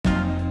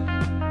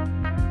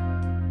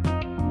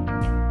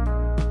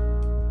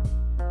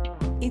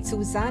it's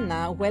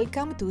Susanna.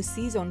 Welcome to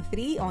Season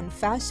 3 on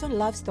Fashion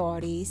Love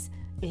Stories.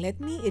 Let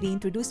me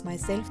reintroduce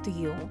myself to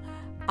you.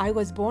 I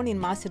was born in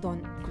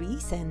Macedon,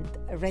 Greece and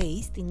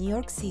raised in New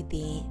York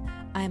City.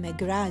 I'm a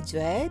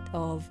graduate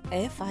of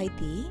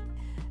FIT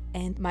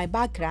and my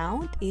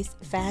background is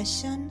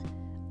fashion,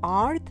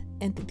 art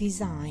and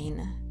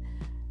design.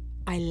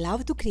 I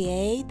love to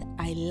create,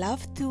 I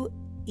love to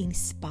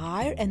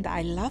inspire and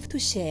I love to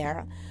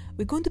share.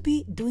 We're going to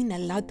be doing a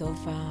lot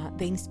of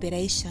the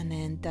inspiration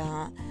and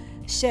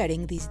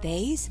sharing these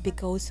days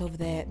because of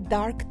the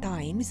dark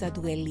times that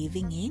we're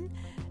living in,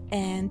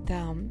 and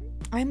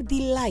I'm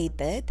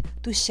delighted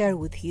to share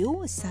with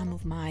you some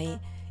of my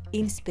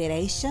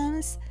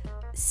inspirations,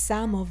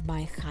 some of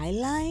my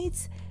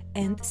highlights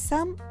and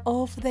some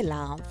of the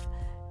love.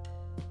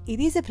 It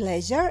is a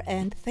pleasure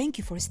and thank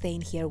you for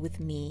staying here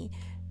with me.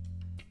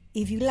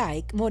 If you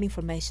like more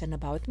information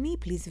about me,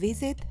 please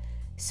visit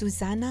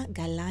Susanna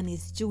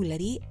Galanis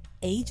Jewelry,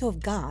 Age of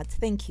Gods.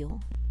 Thank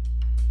you.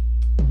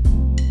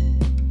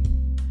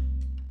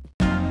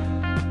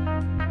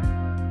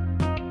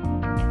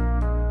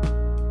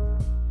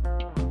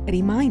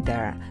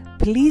 Reminder,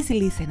 please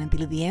listen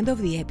until the end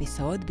of the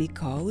episode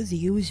because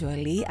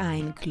usually I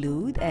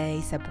include a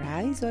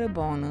surprise or a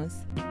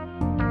bonus.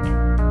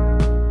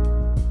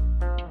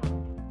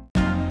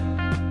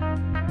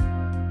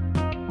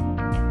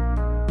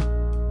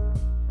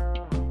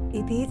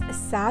 It is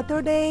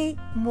Saturday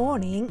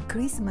morning,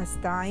 Christmas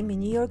time in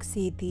New York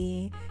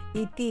City.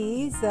 It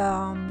is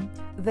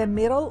the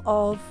middle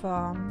of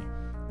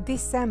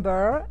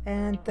December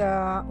and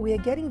we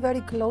are getting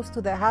very close to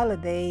the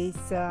holidays.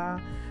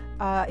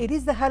 It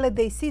is the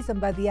holiday season,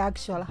 but the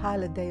actual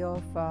holiday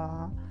of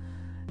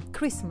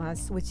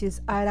Christmas, which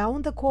is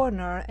around the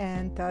corner,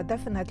 and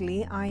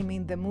definitely I'm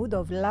in the mood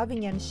of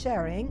loving and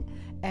sharing,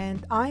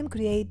 and I'm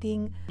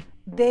creating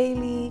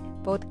daily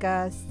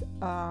podcast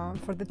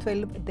for the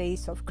 12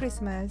 days of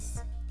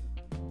Christmas,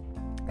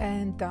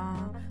 and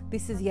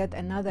this is yet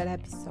another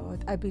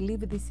episode. I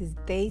believe this is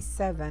day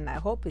 7. I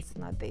hope it's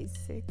not day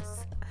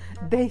 6.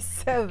 Day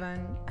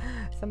 7.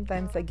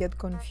 Sometimes I get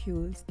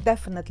confused.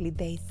 Definitely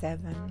day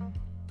 7.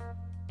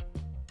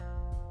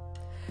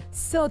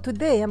 So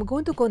today I'm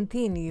going to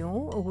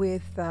continue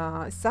with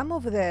some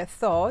of the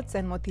thoughts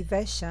and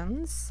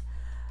motivations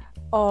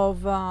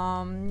of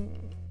an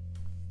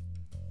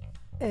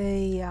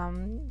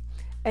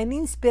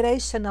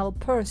inspirational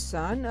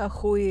person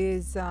who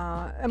is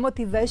a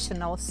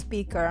motivational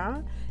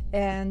speaker,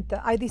 and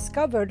I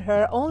discovered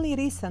her only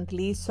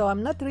recently, so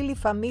I'm not really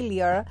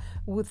familiar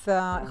with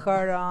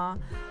her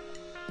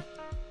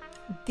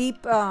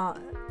deep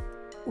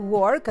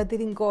work. I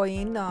didn't go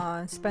in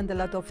spend a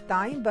lot of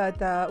time, but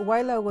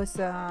while I was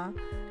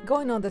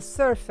going on the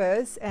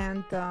surface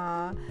and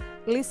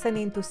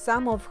listening to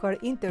some of her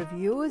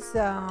interviews,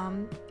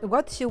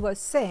 what she was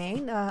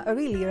saying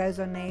really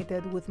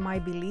resonated with my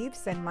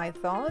beliefs and my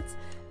thoughts,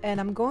 and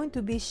I'm going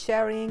to be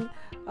sharing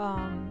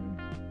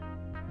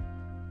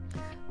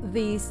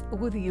this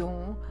with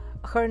you.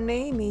 Her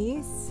name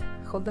is,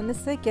 hold on a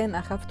second,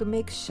 I have to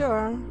make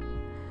sure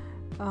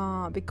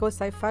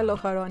because I follow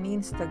her on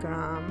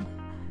Instagram.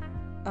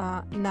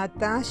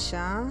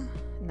 Natasha,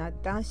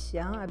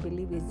 I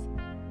believe is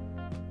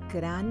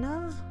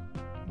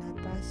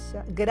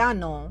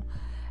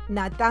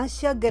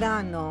Natasha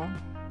Grano.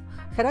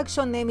 Her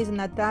actual name is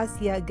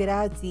Natasha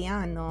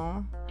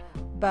Graziano,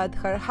 but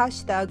her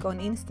hashtag on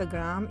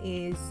Instagram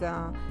is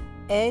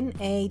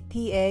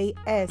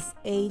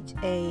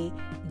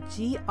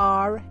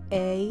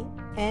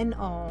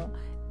NATASHAGRANO,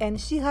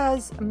 and she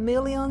has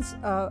millions,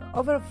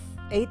 over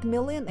 8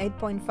 million,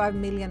 8.5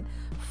 million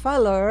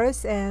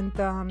followers, and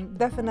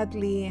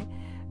definitely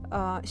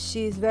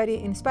she's very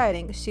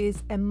inspiring.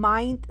 She's a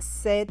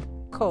mindset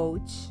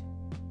coach,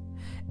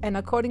 and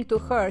according to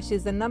her,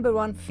 she's the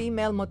 #1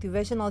 female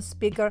motivational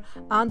speaker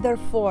under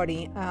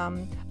 40,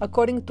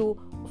 according to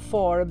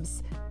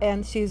Forbes,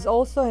 and she's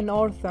also an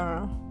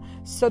author.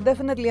 So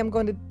definitely I'm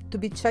going to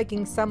be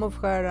checking some of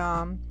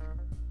her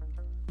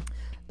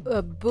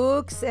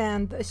books,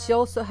 and she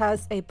also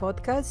has a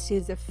podcast.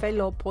 She's a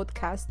fellow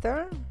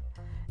podcaster,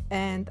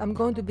 and I'm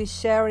going to be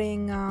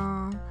sharing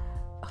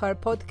her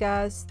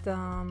podcast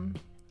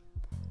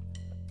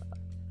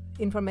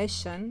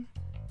information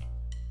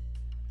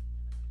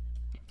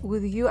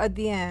with you at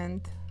the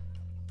end.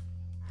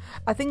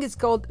 I think it's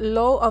called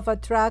Law of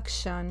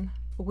Attraction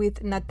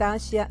with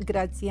Natasha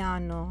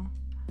Graziano.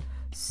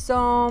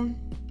 So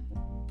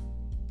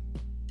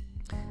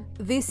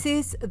this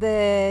is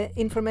the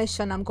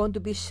information I'm going to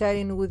be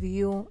sharing with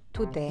you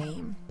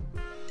today.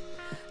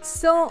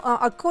 So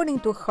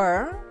according to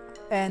her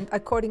and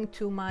according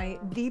to my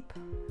deep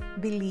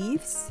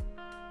beliefs,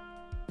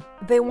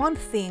 the one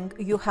thing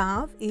you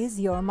have is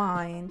your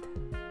mind.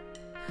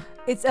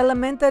 It's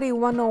elementary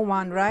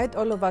 101, right?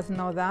 All of us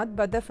know that,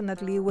 but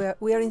definitely we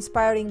are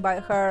inspiring by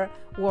her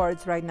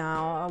words right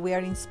now. We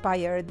are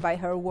inspired by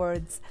her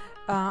words.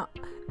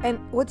 And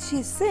what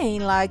she's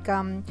saying, like,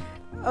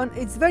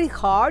 it's very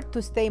hard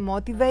to stay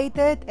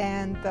motivated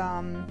and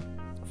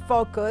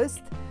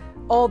focused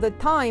all the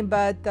time,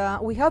 but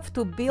we have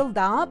to build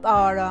up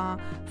our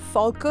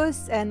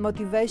focus and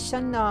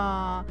motivation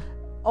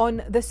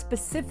on the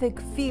specific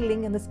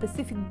feeling and the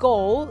specific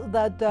goal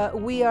that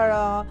we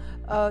are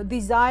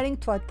desiring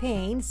to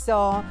attain.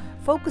 So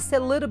focus a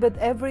little bit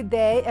every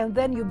day, and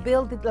then you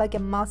build it like a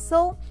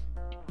muscle.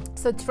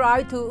 So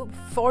try to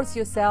force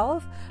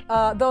yourself.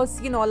 A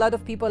lot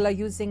of people are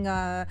using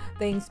the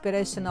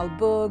inspirational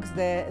books,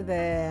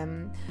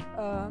 the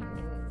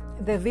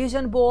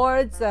vision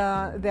boards,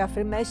 the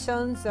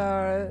affirmations,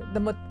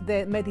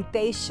 the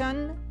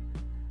meditation,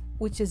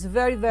 which is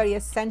very, very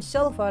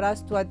essential for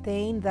us to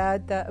attain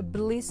that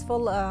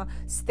blissful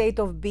state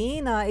of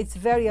being. It's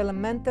very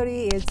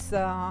elementary. It's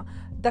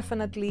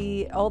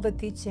definitely all the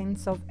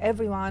teachings of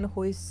everyone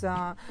who is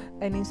an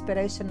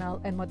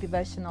inspirational and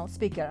motivational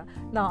speaker.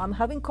 Now, I'm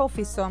having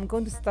coffee, so I'm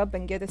going to stop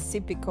and get a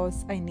sip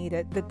because I need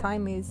it. The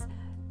time is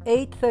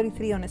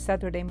 8:33 on a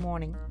Saturday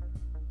morning.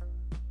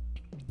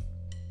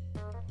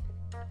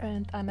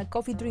 And I'm a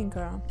coffee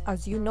drinker,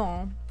 as you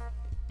know.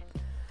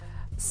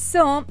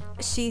 So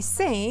she's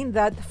saying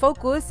that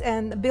focus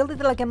and build it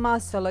like a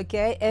muscle,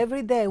 okay?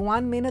 Every day,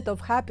 1 minute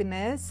of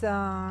happiness,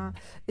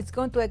 it's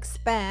going to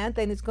expand,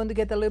 and it's going to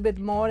get a little bit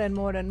more and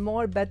more and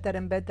more, better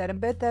and better and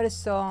better.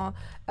 So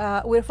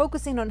we're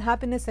focusing on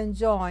happiness and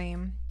joy.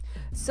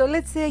 So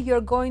let's say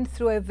you're going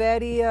through a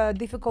very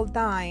difficult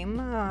time.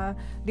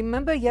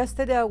 Remember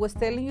yesterday I was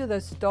telling you the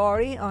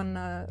story on,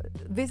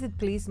 visit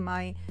please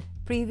my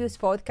previous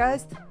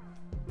podcast,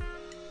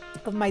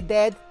 of my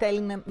dad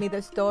telling me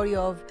the story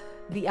of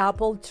the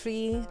apple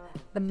tree,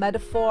 the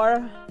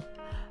metaphor,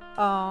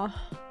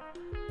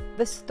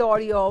 the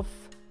story of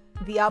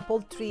the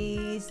apple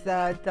trees,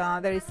 that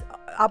there is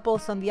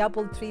apples on the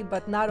apple tree,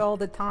 but not all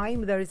the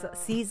time. There is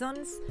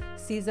seasons,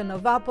 season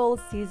of apples,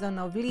 season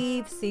of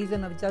leaves,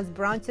 season of just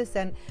branches,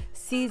 and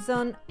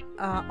season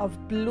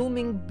of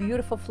blooming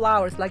beautiful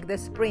flowers like the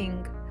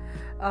spring.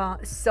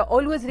 So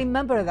always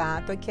remember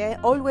that, okay?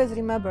 Always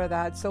remember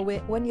that. So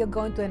when you're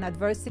going to an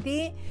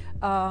adversity,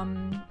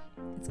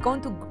 it's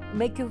going to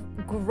make you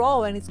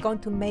grow, and it's going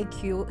to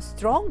make you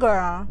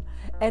stronger,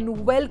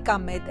 and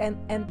welcome it.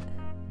 And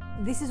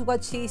this is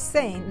what she's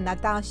saying,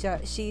 Natasha.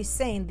 She's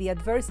saying the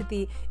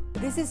adversity,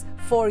 this is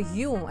for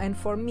you and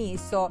for me.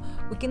 So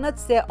we cannot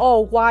say, oh,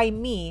 why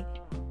me?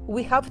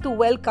 We have to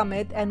welcome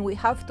it, and we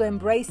have to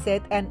embrace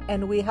it,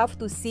 and we have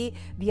to see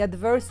the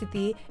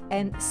adversity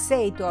and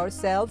say to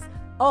ourselves,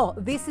 oh,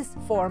 this is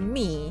for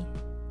me.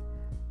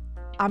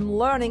 I'm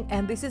learning,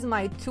 and this is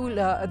my tool.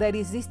 The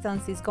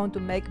resistance is going to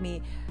make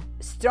me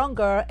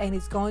stronger, and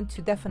it's going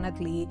to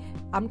definitely,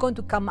 I'm going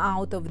to come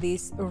out of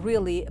this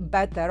really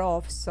better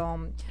off.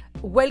 So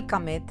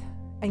welcome it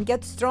and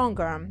get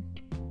stronger.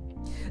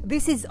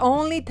 This is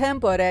only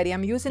temporary.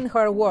 I'm using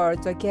her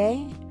words,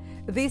 okay?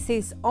 This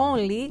is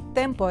only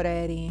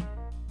temporary.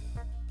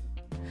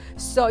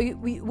 So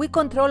we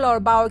control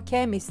our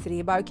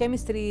biochemistry.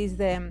 Biochemistry is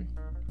the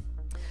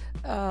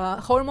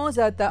hormones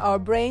that our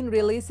brain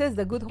releases,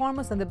 the good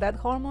hormones and the bad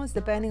hormones,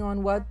 depending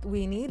on what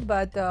we need.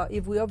 But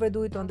if we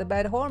overdo it on the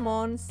bad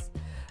hormones,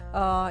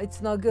 it's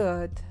not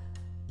good.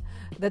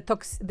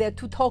 They're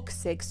too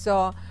toxic.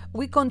 So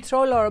we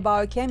control our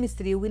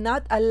biochemistry. We're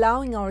not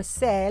allowing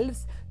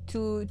ourselves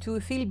to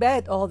feel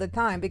bad all the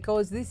time,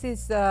 because this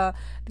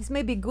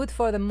may be good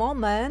for the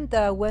moment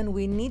when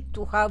we need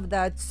to have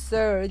that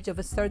surge of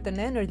a certain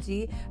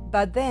energy,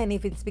 but then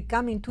if it's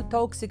becoming too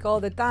toxic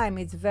all the time,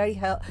 it's very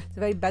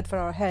bad for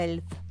our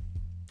health.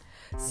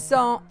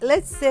 So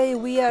let's say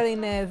we are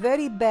in a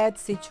very bad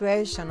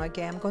situation.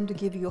 Okay, I'm going to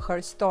give you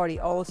her story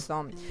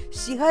also.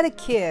 She had a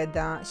kid.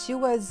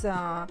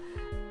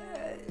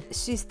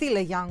 She's still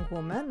a young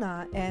woman,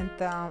 and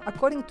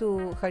according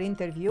to her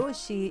interview,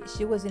 she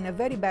was in a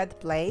very bad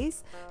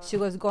place. She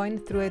was going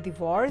through a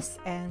divorce,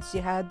 and she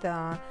had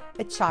a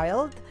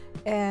child,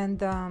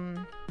 and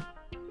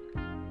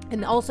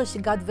also she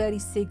got very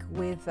sick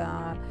with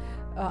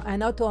an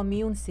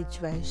autoimmune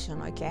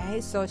situation. Okay,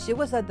 so she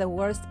was at the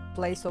worst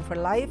place of her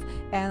life,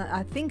 and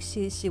I think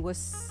she's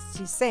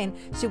saying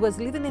she was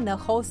living in a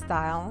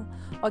hostel.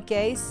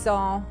 Okay,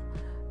 so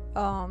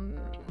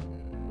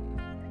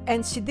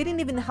and she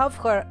didn't even have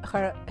her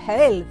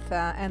health,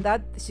 and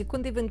that she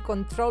couldn't even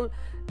control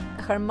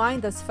her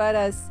mind, as far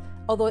as,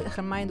 although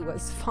her mind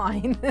was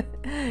fine,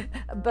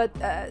 but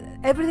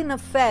everything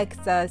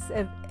affects us.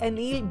 An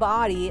ill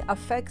body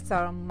affects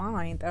our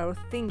mind, our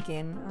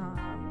thinking.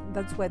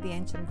 That's what the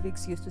ancient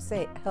Greeks used to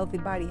say, healthy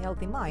body,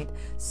 healthy mind.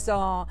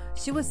 So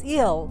she was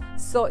ill,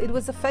 so it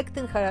was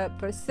affecting her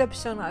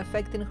perception,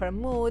 affecting her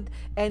mood,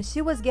 and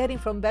she was getting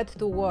from bad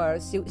to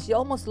worse. She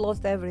almost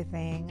lost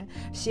everything.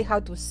 She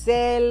had to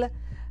sell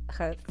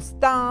her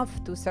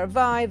stuff to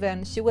survive,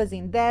 and she was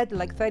in debt,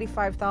 like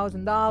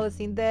 $35,000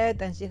 in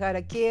debt, and she had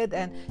a kid,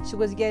 and she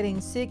was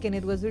getting sick, and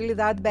it was really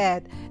that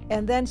bad.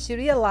 And then she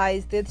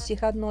realized that she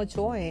had no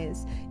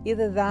choice,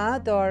 either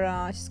that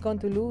or she's going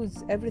to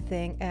lose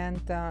everything.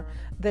 And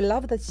the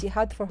love that she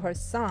had for her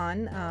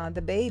son,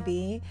 the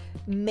baby,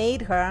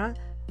 made her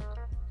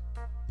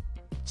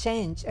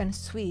change and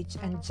switch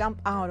and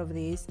jump out of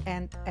this.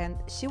 And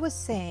she was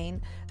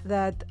saying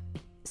that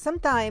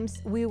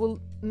sometimes we will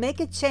make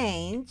a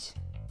change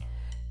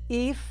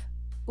if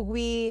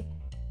we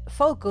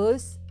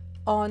focus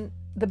on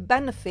the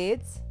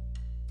benefits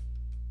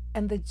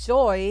and the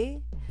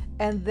joy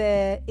and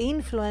the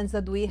influence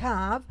that we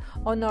have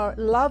on our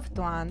loved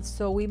ones.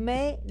 So we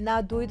may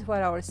not do it for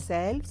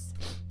ourselves,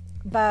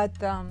 but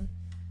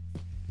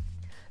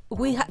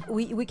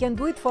we can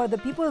do it for the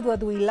people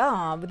that we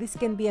love. This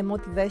can be a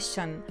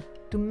motivation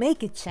to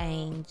make a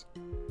change.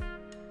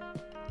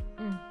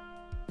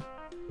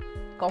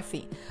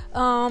 Coffee.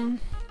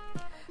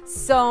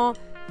 So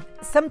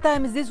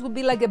sometimes this will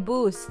be like a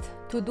boost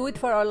to do it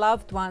for our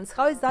loved ones.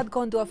 How is that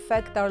going to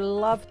affect our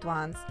loved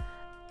ones?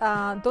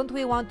 Don't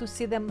we want to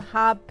see them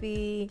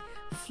happy,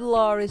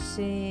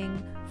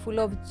 flourishing, full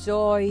of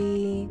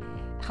joy,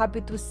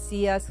 happy to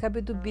see us,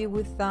 happy to be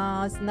with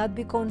us, not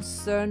be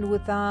concerned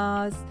with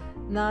us,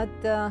 not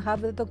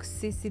have the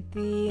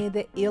toxicity,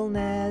 the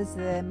illness,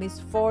 the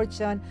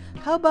misfortune?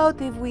 How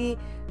about if we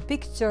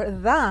picture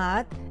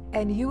that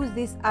and use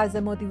this as a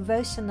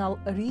motivational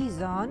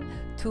reason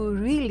to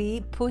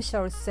really push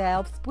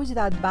ourselves, push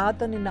that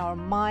button in our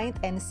mind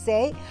and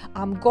say,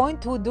 I'm going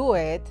to do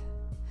it.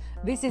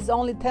 This is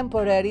only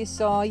temporary,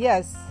 so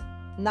yes,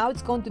 now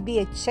it's going to be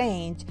a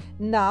change.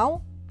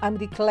 Now I'm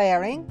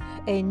declaring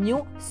a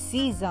new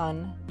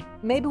season.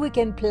 Maybe we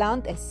can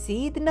plant a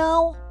seed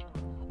now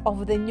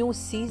of the new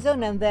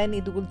season, and then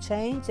it will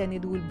change and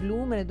it will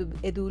bloom and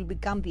it will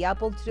become the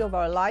apple tree of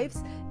our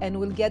lives and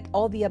we'll get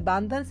all the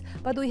abundance.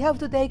 But we have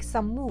to take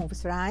some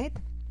moves, right?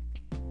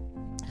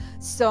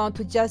 So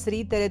to just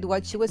reiterate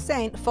what she was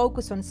saying,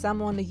 focus on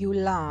someone you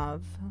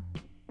love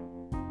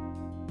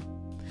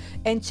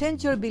and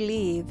change your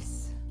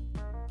beliefs.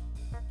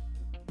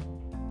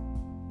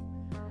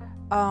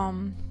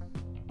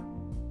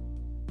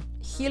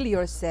 Heal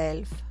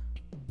yourself.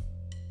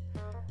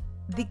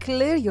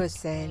 Declare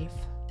yourself.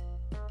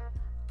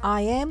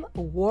 I am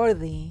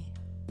worthy.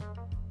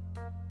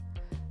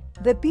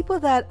 The people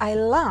that I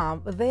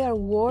love, they are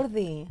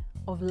worthy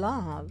of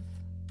love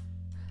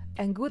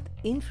and good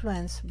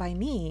influence by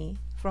me,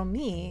 from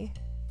me.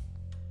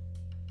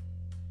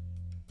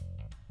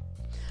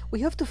 We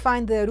have to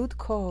find the root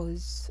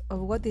cause of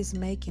what is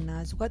making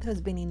us, what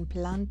has been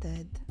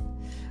implanted,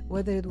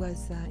 whether it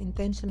was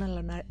intentional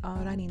or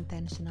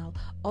unintentional.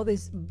 All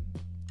these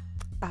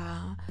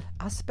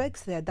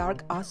aspects, the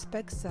dark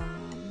aspects,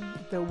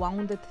 the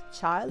wounded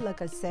child,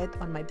 like I said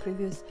on my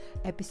previous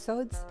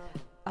episodes.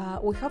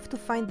 We have to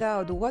find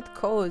out what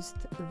caused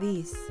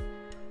this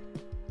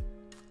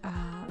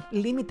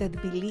limited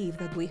belief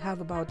that we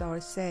have about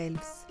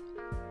ourselves,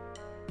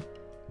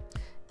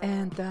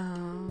 and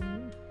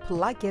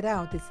pluck it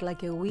out. It's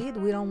like a weed.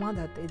 We don't want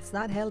that. It's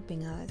not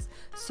helping us.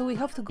 So we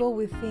have to go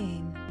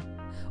within.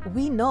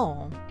 We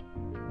know.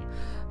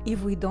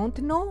 If we don't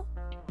know,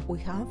 we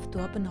have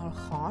to open our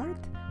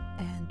heart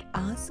and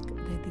ask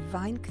the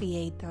Divine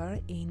Creator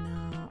in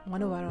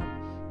one of our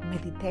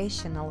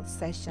meditational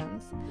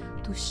sessions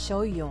to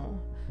show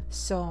you.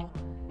 So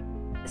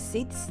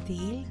sit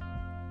still,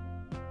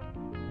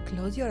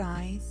 close your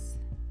eyes,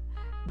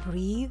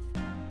 breathe,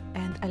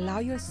 and allow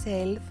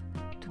yourself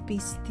to be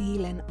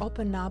still and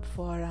open up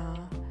for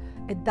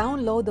a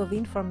download of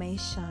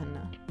information.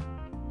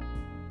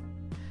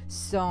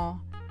 So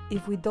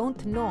if we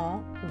don't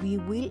know, we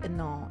will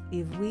know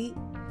if we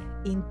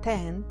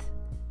intend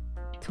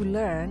to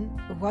learn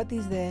what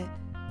is the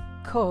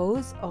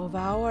cause of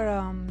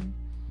our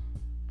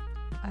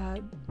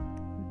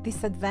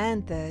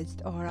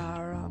disadvantaged or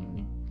our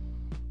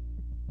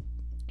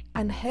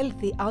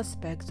unhealthy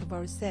aspects of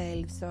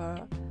ourselves,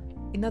 or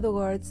in other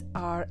words,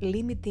 our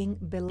limiting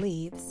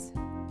beliefs.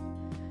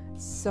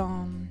 So,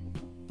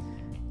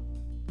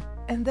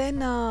 and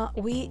then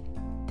we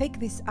take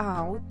this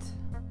out,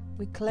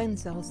 we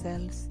cleanse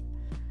ourselves,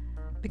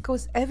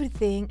 because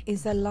everything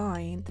is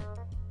aligned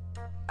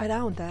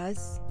around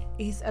us,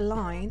 is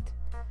aligned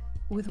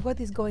with what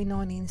is going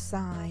on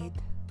inside.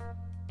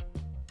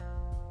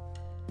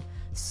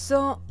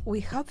 So we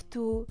have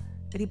to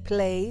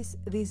replace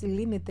these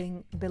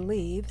limiting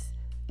beliefs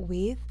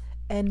with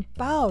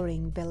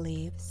empowering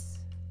beliefs,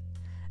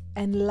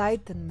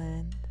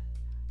 enlightenment,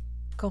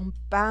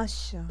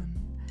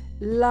 compassion,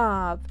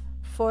 love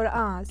for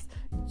us,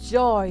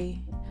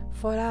 joy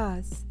for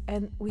us.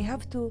 And we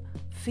have to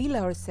fill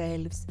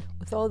ourselves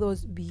with all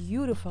those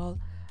beautiful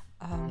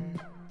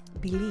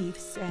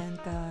beliefs and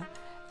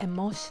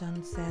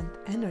emotions and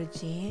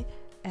energy,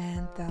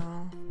 and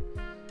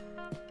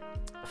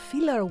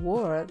feel our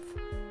worth,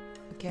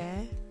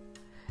 okay?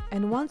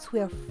 And once we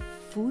are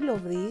full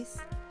of this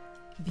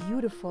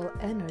beautiful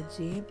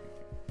energy,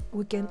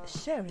 we can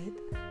share it,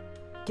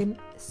 can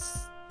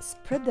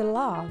spread the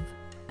love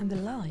and the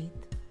light.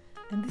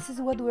 And this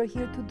is what we're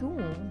here to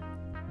do.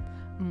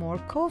 More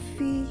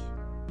coffee.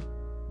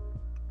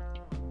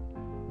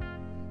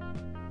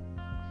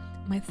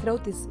 My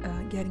throat is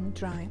getting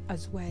dry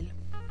as well.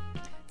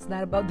 It's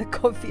not about the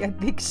coffee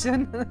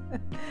addiction.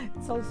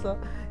 It's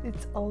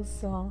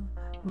also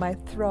my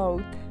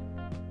throat.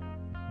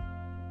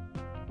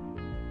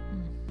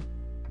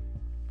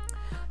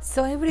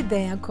 So every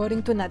day,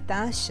 according to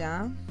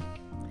Natasha,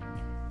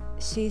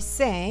 she's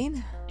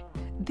saying,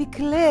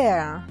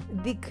 declare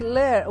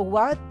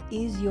what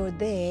is your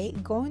day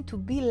going to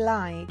be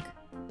like.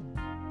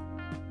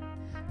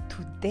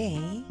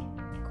 Today,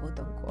 quote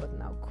unquote,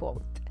 now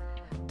quote,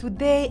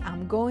 today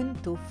I'm going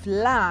to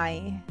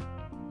fly,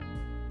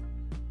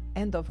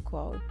 end of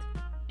quote.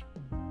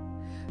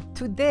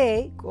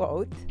 Today,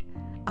 quote,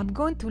 I'm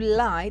going to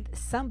light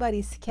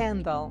somebody's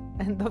candle,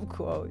 end of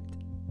quote.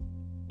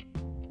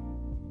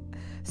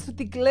 So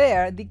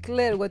declare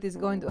what is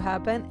going to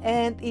happen,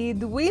 and it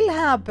will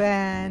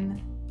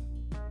happen.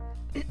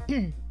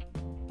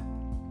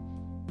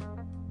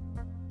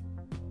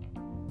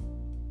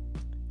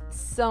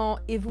 So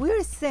if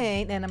we're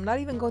saying, and I'm not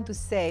even going to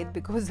say it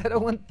because I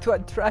don't want to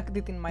attract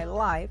it in my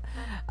life,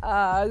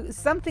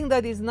 something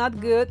that is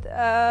not good,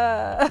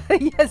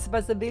 yes,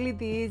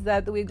 possibility is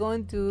that we're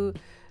going to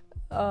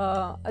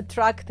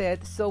attract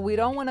it. So we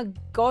don't want to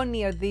go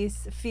near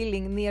this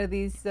feeling, near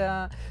this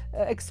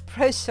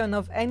expression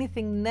of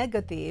anything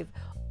negative,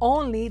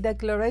 only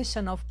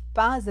declaration of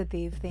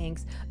positive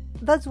things.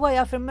 That's why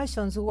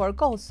affirmations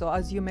work also,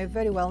 as you may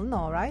very well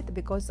know, right?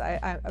 Because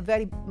I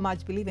very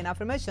much believe in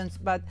affirmations.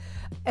 But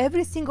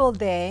every single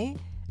day,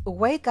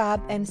 wake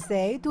up and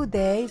say,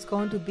 today is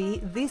going to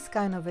be this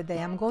kind of a day.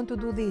 I'm going to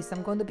do this.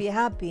 I'm going to be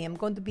happy. I'm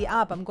going to be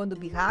up. I'm going to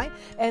be high.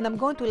 And I'm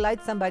going to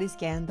light somebody's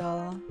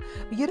candle.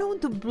 You don't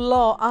want to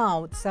blow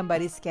out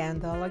somebody's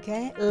candle,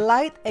 okay?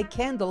 Light a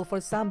candle for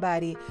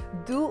somebody.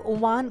 Do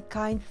one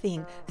kind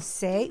thing.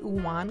 Say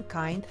one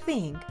kind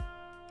thing.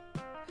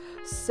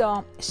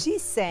 So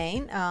she's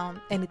saying, and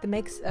it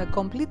makes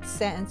complete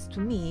sense to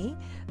me,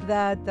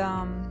 that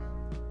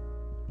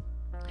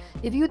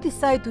if you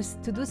decide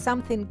to do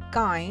something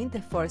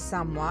kind for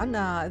someone,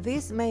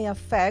 this may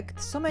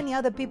affect so many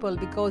other people,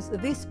 because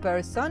this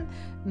person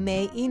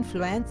may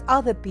influence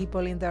other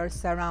people in their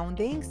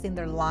surroundings, in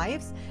their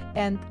lives,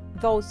 and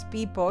those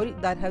people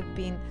that have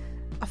been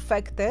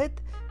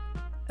affected,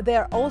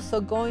 they're also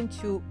going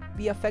to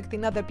be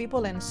affecting other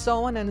people, and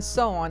so on and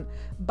so on.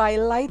 By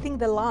lighting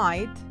the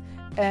light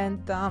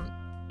and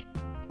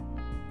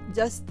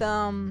just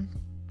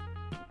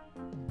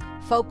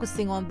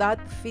focusing on that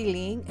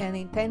feeling and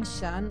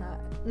intention.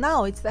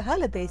 Now it's the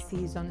holiday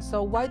season,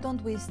 so why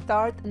don't we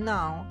start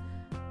now?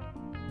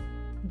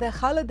 The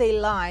holiday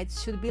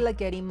lights should be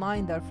like a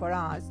reminder for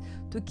us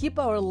to keep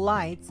our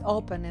lights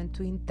open and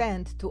to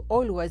intend to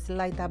always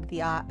light up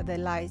the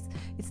lights.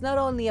 It's not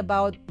only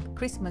about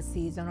Christmas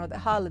season or the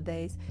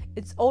holidays,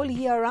 it's all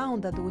year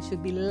round that we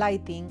should be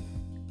lighting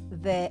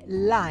the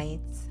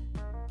lights.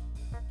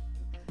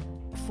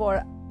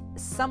 For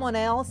someone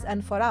else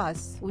and for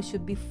us, we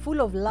should be full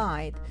of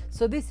light.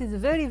 So this is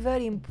very,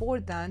 very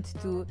important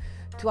to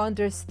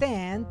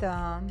understand.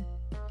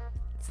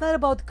 It's not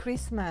about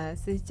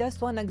Christmas. It's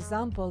just one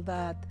example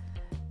that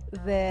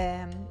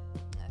the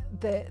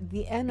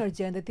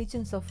energy and the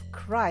teachings of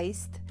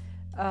Christ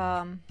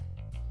are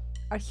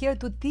here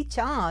to teach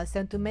us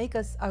and to make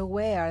us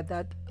aware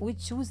that we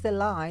choose the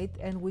light,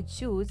 and we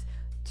choose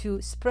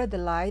to spread the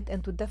light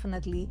and to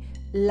definitely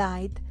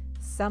light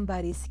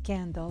somebody's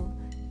candle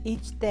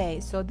each day.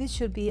 So this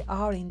should be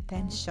our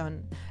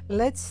intention.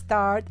 Let's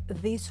start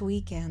this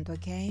weekend,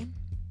 okay?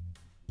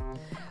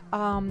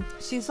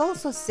 She's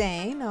also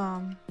saying,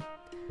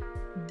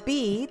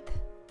 be it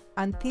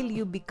until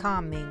you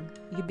become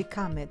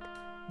it.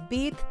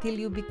 Be it till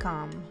you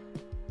become.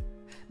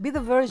 Be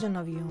the version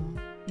of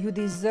you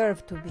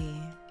deserve to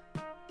be.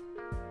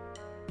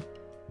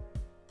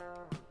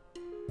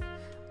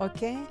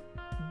 Okay?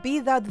 Be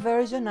that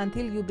version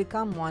until you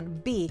become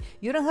one. Be.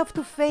 You don't have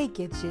to fake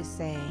it, she's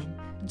saying.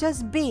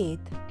 Just be it.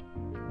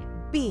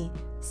 Be.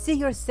 See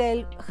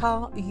yourself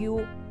how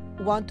you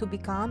want to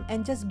become,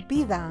 and just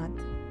be that.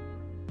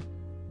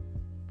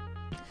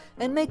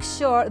 And make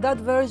sure that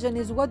version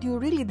is what you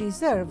really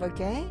deserve,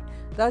 okay?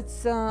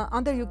 That's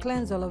under you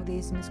cleanse all of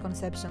these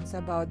misconceptions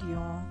about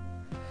you.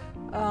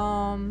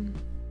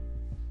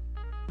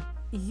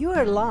 You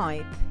are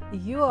light.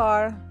 You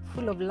are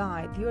full of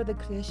light. You are the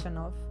creation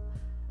of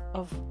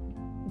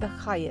the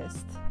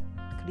highest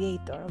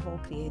creator of all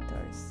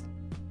creators.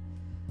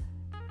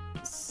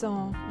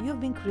 So you've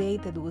been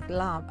created with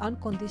love,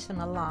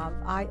 unconditional love.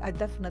 I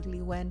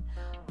definitely, when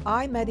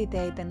I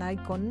meditate and I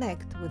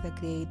connect with the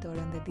creator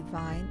and the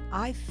divine,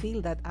 I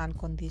feel that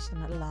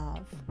unconditional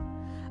love.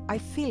 I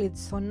feel it,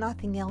 so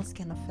nothing else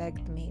can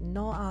affect me.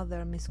 No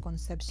other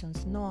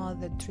misconceptions, no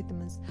other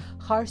treatments,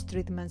 harsh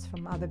treatments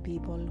from other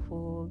people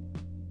who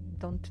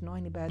don't know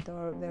any better,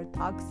 or they're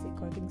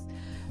toxic, or things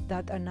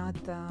that are not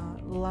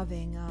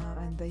loving,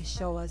 and they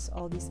show us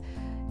all this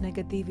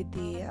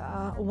negativity.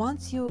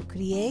 Once you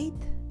create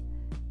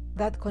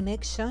that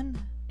connection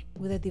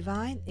with the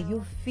divine,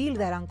 you feel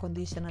that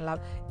unconditional love.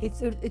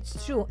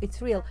 It's true,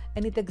 it's real,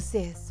 and it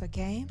exists,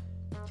 okay?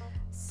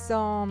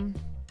 So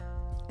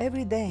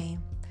every day,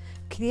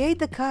 create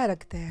the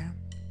character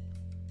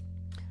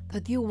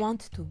that you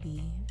want to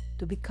be,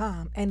 to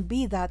become, and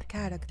be that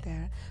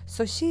character.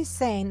 So she's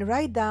saying,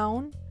 write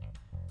down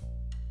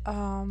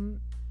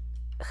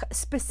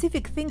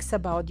specific things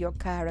about your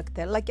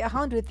character, like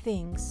 100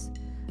 things.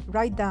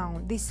 Write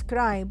down,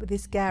 describe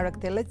this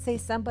character. Let's say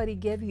somebody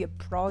gave you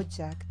a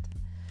project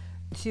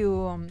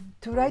to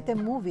write a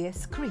movie, a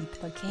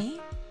script, okay?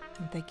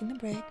 I'm taking a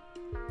break.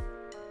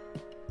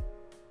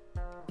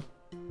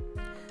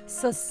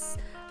 So,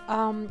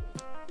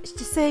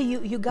 to say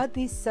you got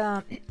this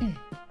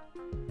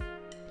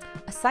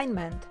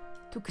assignment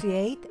to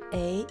create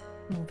a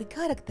movie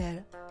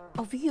character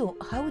of you.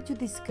 How would you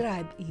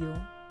describe you?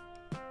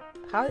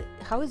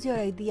 How is your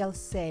ideal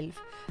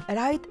self?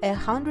 Write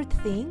 100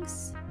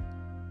 things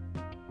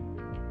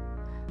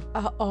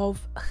of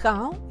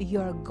how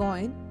you're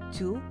going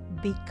to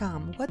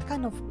become. What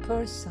kind of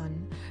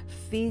person?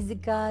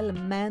 Physical,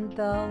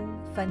 mental,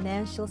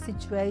 financial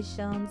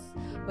situations.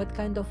 What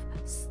kind of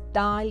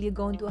style you're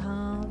going to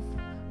have?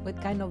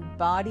 What kind of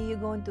body you're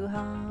going to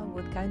have?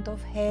 What kind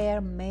of hair,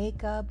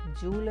 makeup,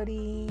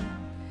 jewelry,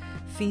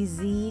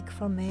 physique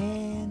for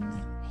men,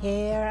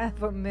 hair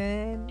for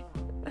men,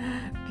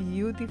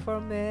 beauty for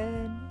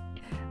men,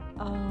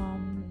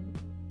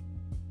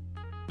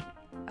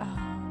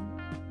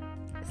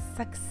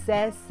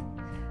 success,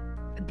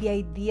 the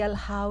ideal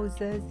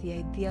houses, the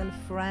ideal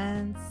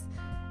friends,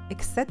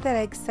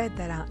 etc.,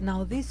 etc.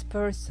 Now this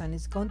person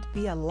is going to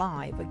be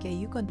alive, okay?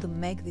 You're going to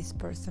make this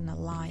person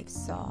alive,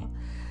 so,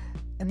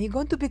 and you're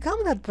going to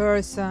become that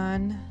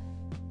person.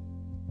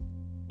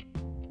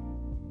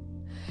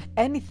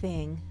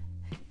 Anything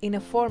in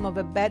a form of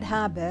a bad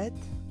habit,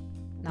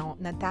 now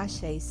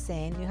Natasha is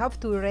saying you have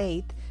to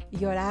rate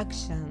your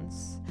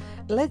actions.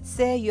 Let's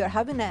say you're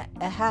having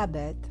a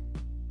habit.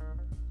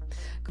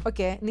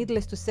 Okay,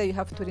 needless to say, you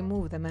have to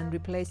remove them and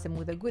replace them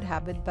with a good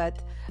habit.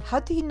 But how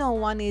do you know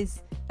one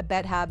is a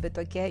bad habit?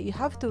 Okay, you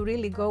have to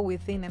really go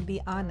within and be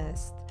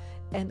honest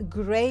and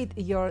grade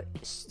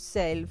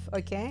yourself.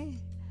 Okay,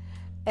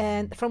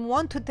 and from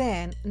 1 to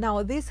 10,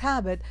 now this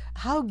habit,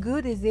 how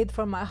good is it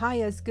for my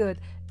highest good?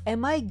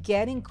 Am I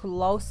getting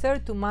closer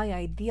to my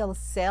ideal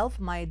self,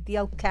 my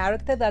ideal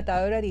character that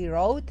I already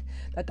wrote,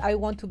 that I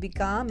want to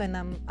become, and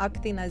I'm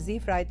acting as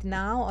if right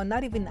now, or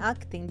not even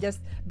acting,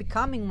 just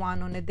becoming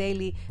one on a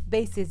daily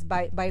basis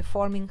by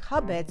forming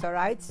habits, all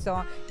right? So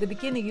in the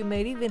beginning, you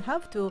may even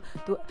have to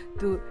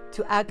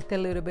act a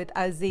little bit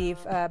as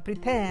if,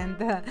 pretend,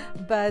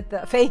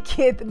 but fake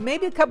it,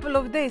 maybe a couple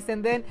of days,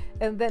 and then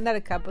not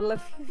a couple,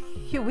 a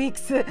few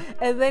weeks,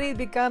 and then it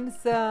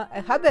becomes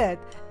a habit,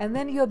 and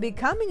then you're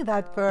becoming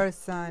that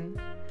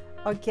person,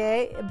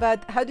 okay?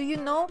 But how do you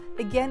know,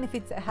 again, if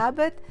it's a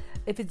habit,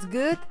 if it's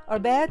good or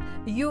bad?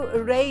 You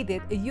rate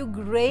it, you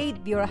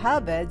grade your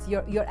habits,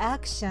 your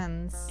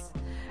actions.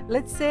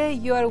 Let's say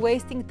you are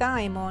wasting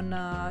time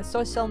on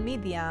social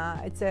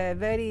media. It's a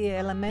very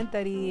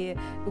elementary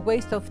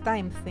waste of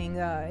time thing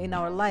in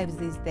our lives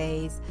these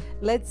days.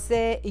 Let's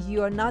say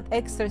you are not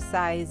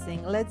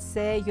exercising. Let's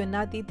say you're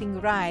not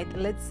eating right.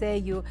 Let's say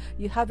you're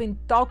having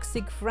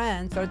toxic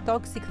friends or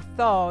toxic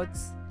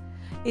thoughts.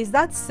 Is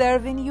that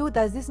serving you?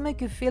 Does this make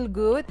you feel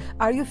good?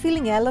 Are you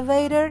feeling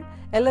elevated?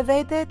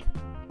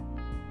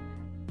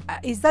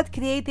 Is that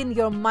creating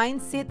your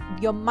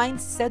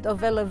mindset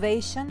of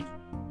elevation?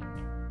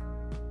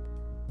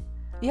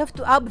 You have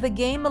to up the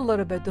game a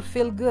little bit to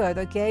feel good,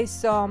 okay?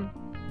 So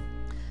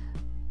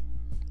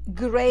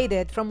grade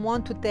it from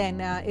 1 to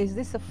 10. Is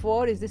this a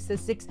 4? Is this a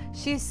 6?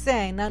 She's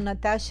saying, now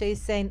Natasha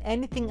is saying,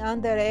 anything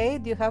under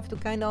 8, you have to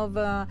kind of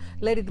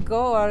let it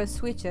go or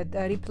switch it,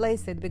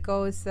 replace it,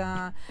 because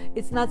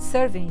it's not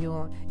serving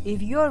you.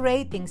 If you're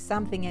rating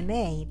something an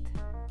 8,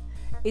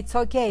 it's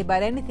okay,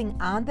 but anything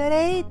under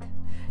 8,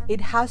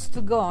 it has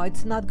to go.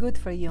 It's not good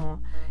for you.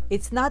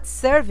 It's not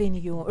serving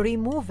you.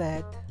 Remove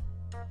it.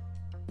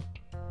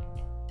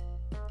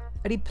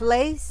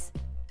 Replace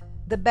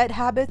the bad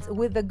habits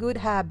with the good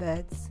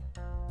habits.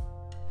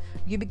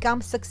 You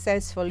become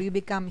successful, you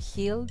become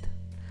healed,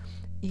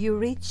 you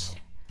reach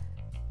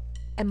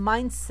a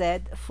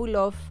mindset full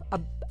of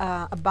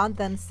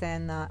abundance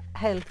and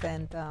health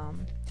and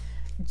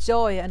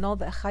joy and all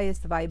the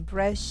highest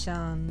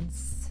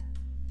vibrations.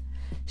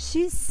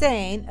 She's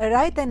saying,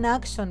 write an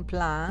action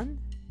plan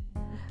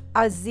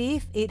as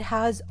if it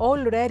has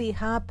already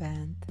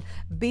happened.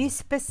 Be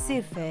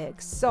specific.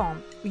 So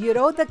you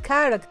wrote the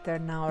character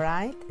now,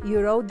 right? You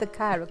wrote the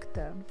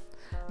character.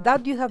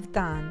 That you have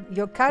done.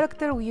 Your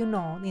character, you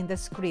know, in the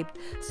script.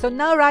 So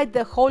now write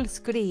the whole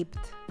script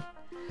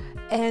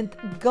and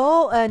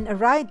go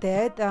and write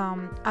it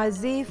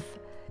as if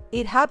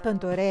it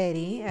happened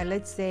already,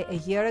 let's say a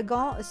year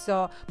ago.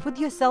 So put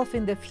yourself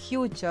in the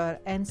future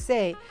and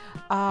say,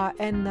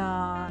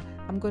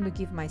 I'm going to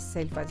give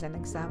myself as an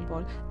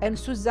example. And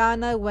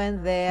Susanna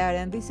went there,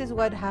 and this is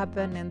what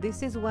happened, and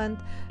this is when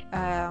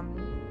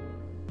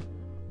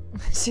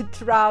she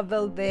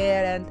traveled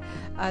there,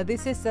 and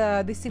this is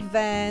this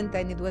event,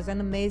 and it was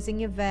an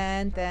amazing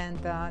event, and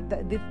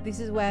this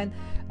is when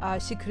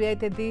she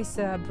created this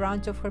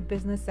branch of her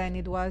business, and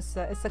it was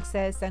a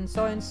success, and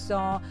so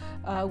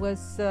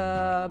was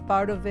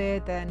part of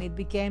it, and it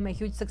became a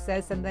huge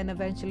success, and then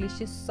eventually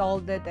she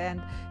sold it,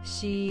 and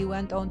she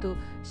went on to,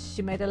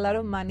 she made a lot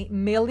of money,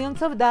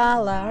 millions of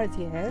dollars,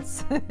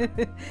 yes.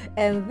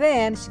 And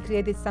then she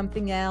created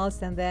something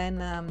else, and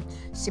then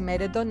she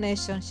made a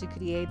donation. She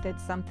created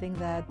something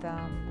that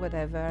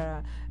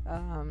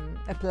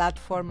a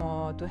platform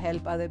or to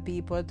help other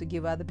people, to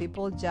give other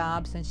people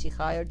jobs, and she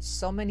hired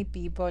so many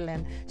people,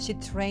 and she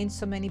trained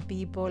so many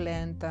people,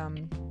 and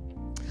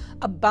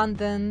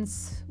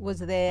abundance was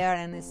there,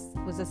 and it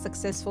was a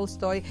successful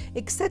story,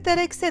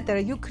 etc., etc.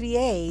 You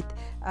create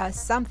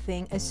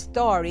something, a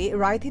story,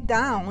 write it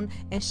down.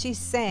 And she's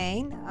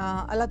saying,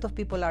 a lot of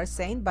people are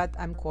saying, but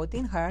I'm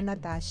quoting her,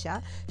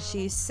 Natasha,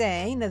 she's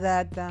saying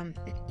that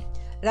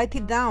write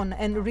it down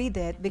and read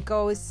it,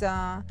 because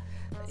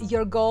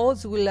your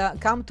goals will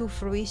come to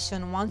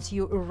fruition once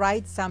you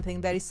write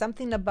something. There is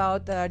something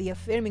about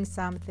reaffirming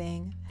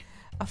something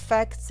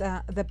affects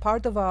the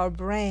part of our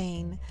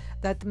brain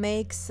that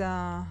makes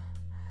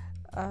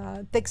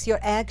takes your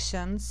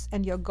actions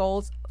and your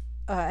goals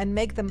and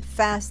make them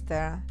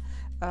faster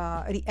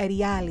a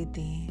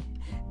reality.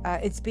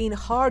 It's been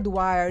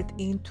hardwired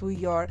into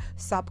your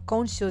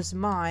subconscious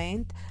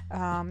mind,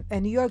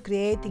 and you are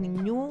creating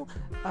new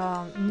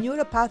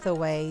neural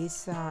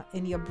pathways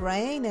in your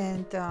brain.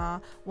 And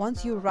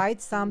once you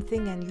write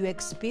something and you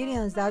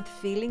experience that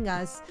feeling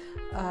as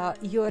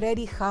you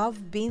already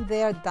have been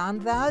there, done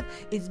that,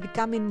 it's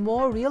becoming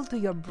more real to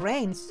your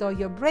brain. So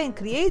your brain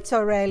creates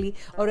already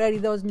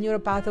those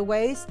neural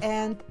pathways,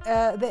 and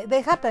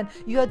they happen.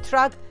 You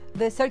attract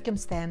the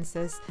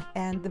circumstances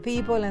and the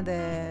people and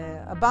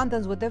the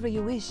abundance, whatever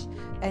you wish,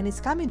 and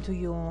it's coming to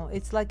you.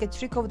 It's like a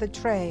trick of the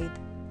trade.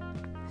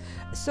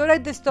 So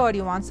write the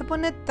story. Once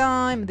upon a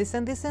time, this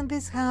and this and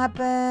this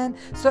happened.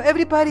 So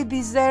everybody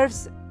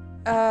deserves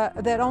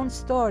their own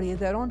story,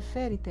 their own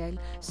fairy tale.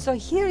 So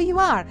here you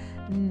are.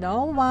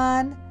 No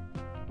one,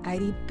 I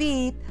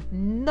repeat,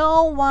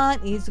 no one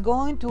is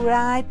going to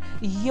write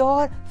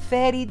your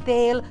fairy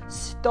tale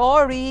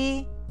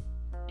story.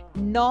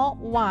 No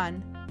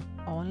one.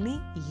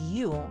 Only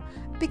you,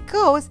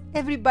 because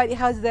everybody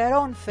has their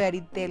own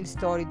fairy tale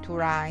story to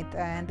write,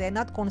 and they're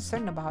not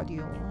concerned about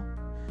you.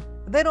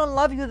 They don't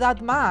love you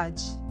that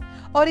much,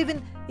 or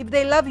even if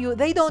they love you,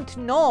 they don't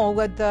know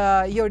what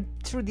your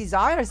true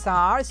desires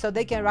are, so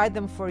they can write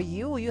them for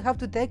you. You have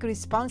to take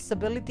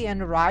responsibility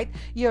and write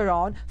your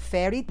own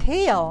fairy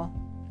tale.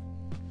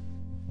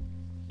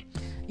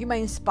 You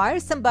may inspire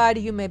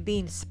somebody, you may be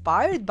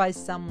inspired by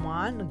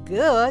someone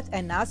good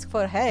and ask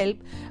for help.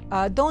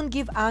 Don't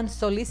give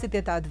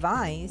unsolicited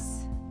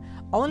advice.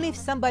 Only if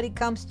somebody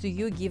comes to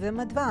you, give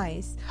them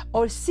advice,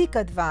 or seek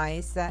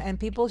advice, and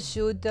people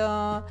should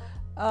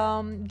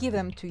give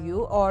them to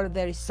you, or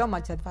there is so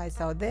much advice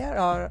out there,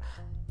 or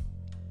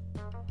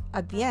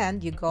at the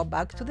end you go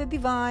back to the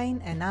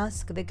divine and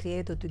ask the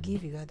Creator to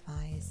give you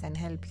advice and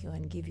help you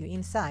and give you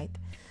insight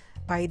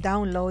by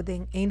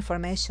downloading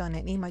information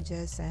and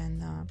images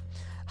and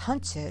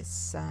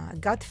hunches,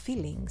 gut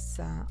feelings.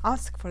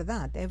 Ask for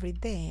that every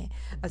day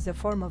as a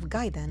form of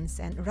guidance,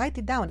 and write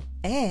it down.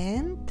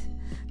 And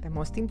the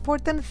most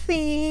important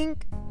thing,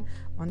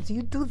 once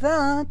you do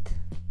that,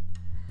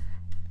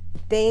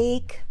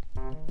 take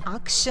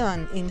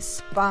action,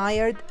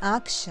 inspired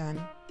action.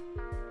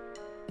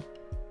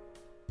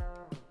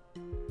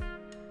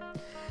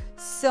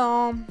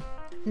 So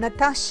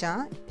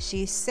Natasha,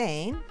 she's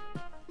saying,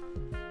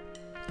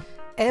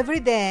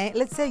 every day,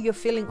 let's say you're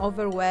feeling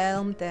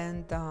overwhelmed,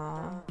 and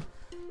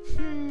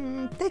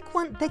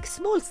take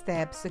small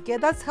steps. Okay,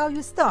 that's how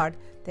you start.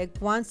 Take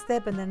one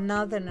step and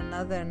another and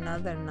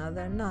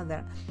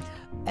another.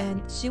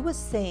 And she was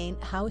saying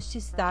how she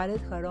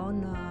started her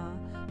own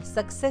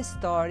success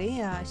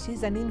story.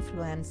 She's an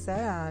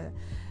influencer,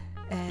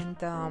 and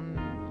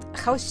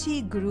how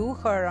she grew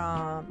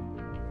her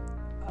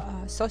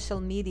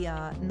social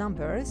media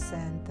numbers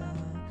and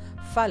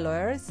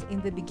followers. In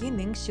the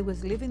beginning, she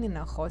was living in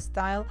a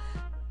hostile,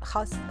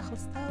 I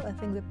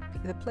think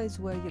the place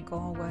where you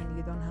go when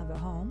you don't have a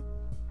home,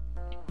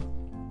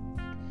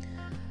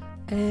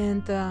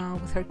 and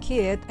with her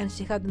kid, and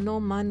she had no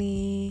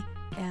money,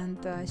 and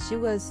she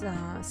was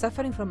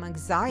suffering from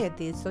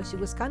anxiety, so she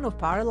was kind of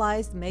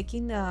paralyzed,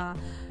 making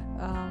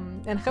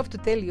and I have to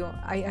tell you,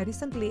 I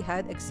recently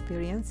had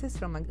experiences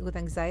with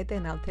anxiety,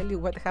 and I'll tell you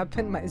what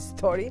happened, my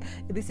story.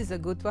 This is a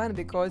good one,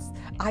 because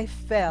I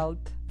felt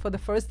for the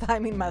first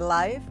time in my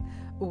life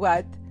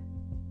what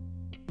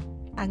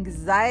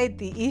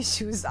anxiety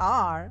issues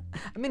are.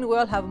 I mean, we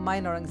all have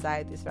minor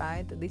anxieties,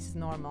 right? This is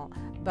normal.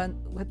 But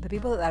with the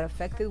people that are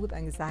affected with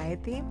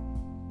anxiety,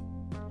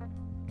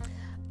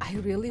 I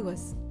really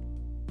was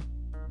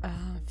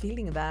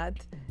feeling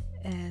that,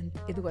 and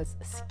it was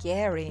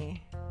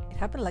scary. It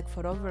happened like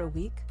for over a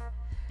week.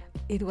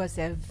 it was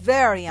a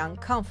very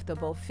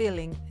uncomfortable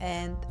feeling,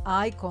 and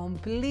I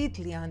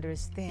completely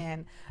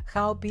understand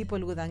how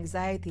people with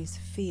anxieties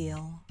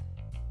feel.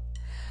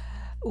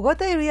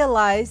 What I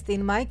realized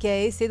in my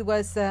case, it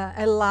was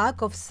a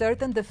lack of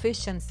certain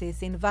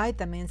deficiencies in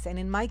vitamins, and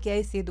in my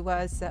case it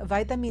was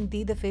vitamin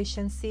D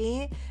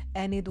deficiency,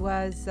 and it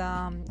was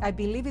I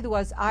believe it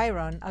was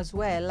iron as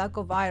well, lack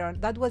of iron.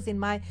 That was in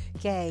my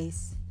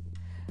case.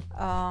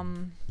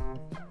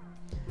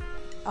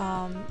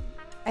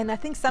 And I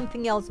think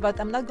something else, but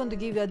I'm not going to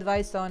give you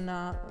advice on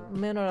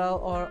mineral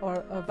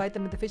or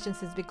vitamin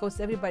deficiencies, because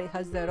everybody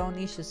has their own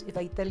issues. If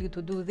I tell you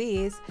to do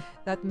this,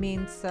 that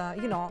means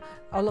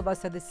all of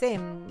us are the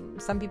same.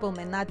 Some people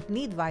may not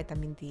need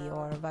vitamin D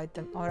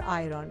or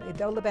iron.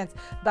 It all depends.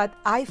 But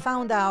I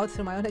found out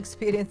through my own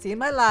experience in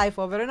my life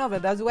over and over.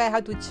 That's why I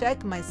had to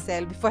check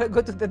myself before I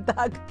go to the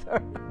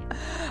doctor.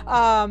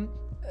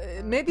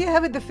 Maybe I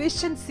have a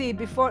deficiency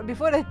before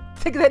I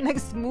take the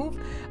next move.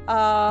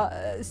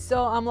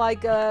 So I'm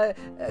like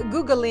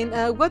Googling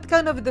what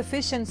kind of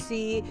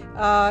deficiency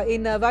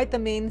in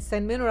vitamins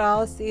and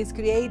minerals is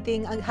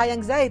creating high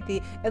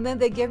anxiety. And then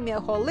they gave me a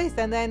whole list.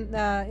 And then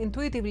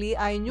intuitively,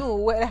 I knew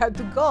where I had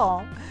to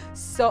go.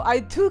 So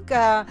I took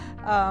the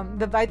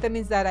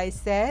vitamins that I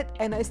said,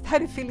 and I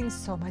started feeling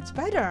so much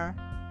better.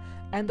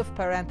 End of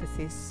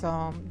parenthesis.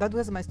 So that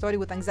was my story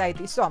with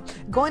anxiety. So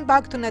going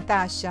back to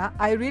Natasha,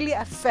 I really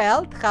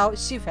felt how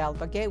she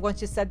felt, okay? When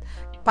she said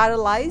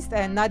paralyzed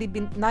and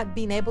not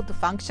being able to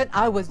function,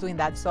 I was doing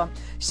that. So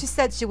she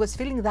said she was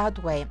feeling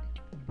that way.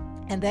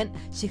 And then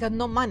she had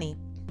no money.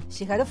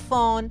 She had a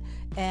phone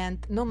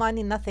and no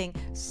money, nothing.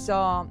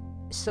 So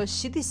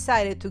she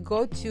decided to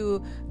go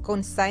to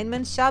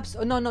consignment shops.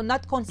 Oh, no,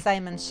 not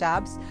consignment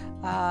shops.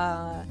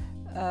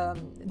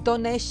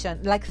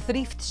 Donation, like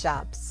thrift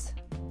shops.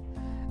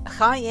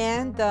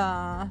 High-end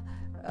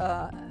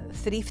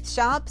thrift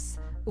shops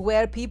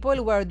where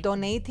people were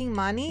donating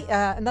money,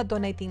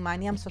 donating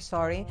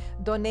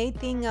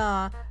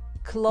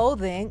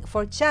clothing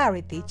for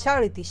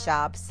charity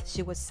shops,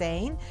 she was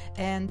saying.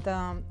 And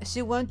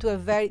she went to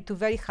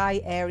very high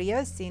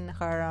areas in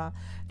her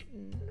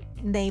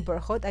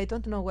neighborhood. I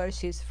don't know where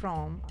she's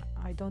from.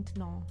 I don't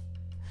know.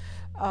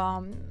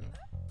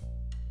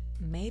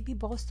 Maybe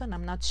Boston,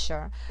 I'm not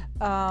sure.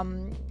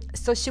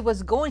 So she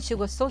was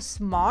so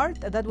smart.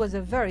 That was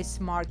a very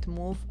smart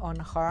move on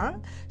her.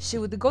 She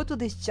would go to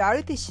these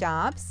charity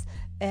shops,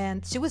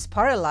 and she was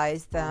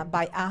paralyzed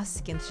by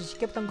asking. So she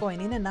kept on going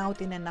in and out.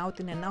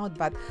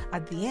 But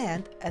at the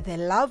end, the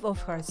love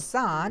of her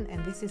son,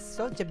 and this is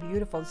such a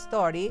beautiful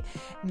story,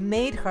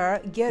 made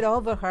her get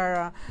over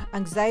her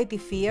anxiety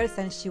fears.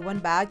 And she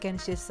went back,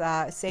 and she's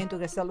saying to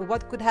herself,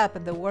 what could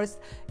happen? The worst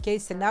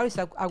case scenario is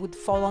I would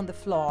fall on the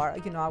floor.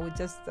 I would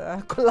just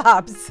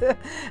collapse.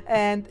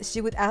 And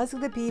she would ask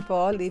the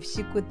people if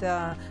she could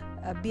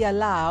be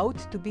allowed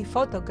to be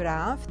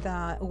photographed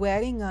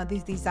wearing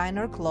these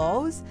designer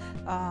clothes,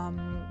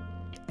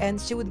 and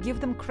she would give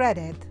them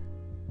credit,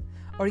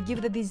 or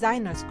give the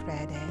designers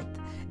credit.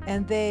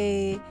 And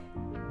the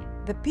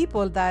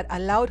people that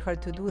allowed her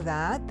to do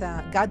that,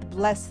 God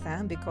bless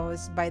them,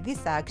 because by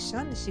this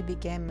action she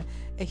became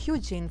a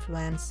huge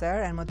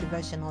influencer and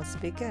motivational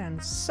speaker,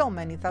 and so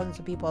many thousands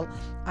of people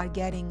are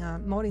getting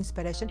more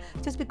inspiration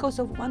just because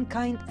of one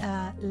kind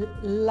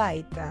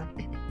light.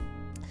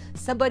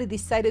 Somebody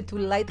decided to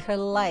light her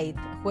light,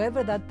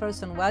 whoever that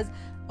person was,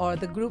 or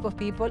the group of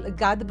people.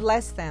 God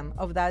bless them,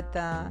 of that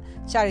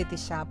charity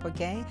shop,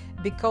 okay?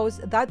 Because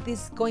that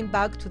is going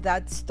back to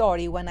that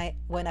story when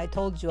I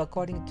told you,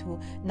 according to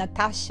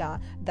Natasha,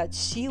 that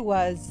she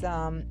was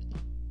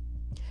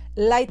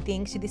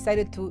lighting. She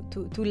decided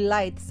to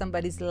light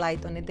somebody's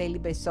light on a daily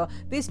basis. So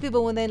these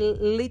people, when they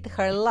lit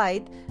her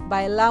light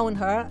by allowing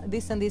her,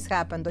 this and this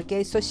happened,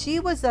 okay? So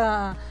she was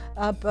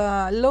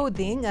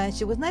loading, and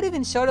she was not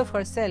even sure of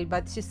herself,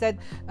 but she said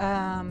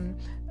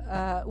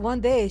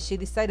one day she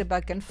decided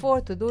back and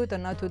forth to do it or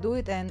not to do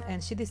it,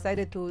 and she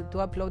decided to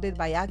upload it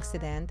by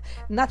accident.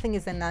 Nothing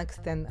is an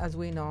accident, as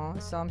we know.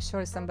 So I'm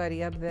sure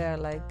somebody up there,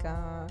 like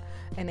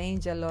an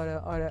angel or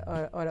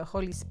a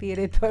Holy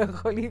Spirit or a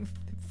holy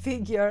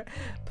figure,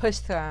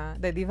 pushed her.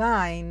 The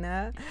divine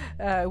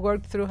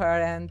worked through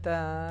her, and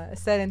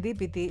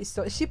serendipity.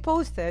 So she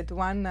posted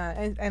one,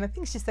 and I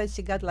think she said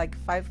she got like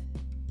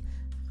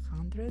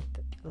 500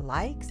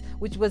 likes,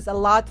 which was a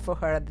lot for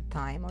her at the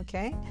time,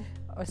 okay,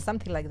 or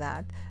something like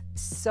that.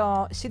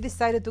 So she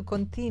decided to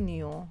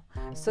continue.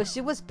 So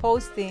she was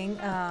posting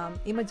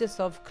images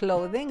of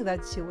clothing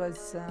that she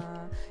was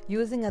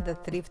using at the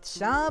thrift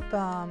shop,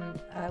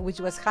 which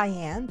was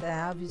high-end.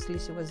 Obviously,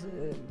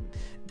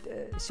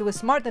 she was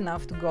smart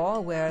enough to go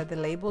where the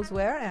labels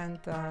were, and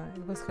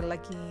it was her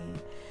lucky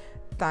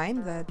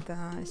time that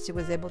she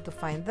was able to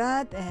find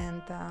that.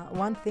 And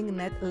one thing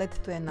led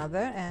to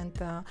another, and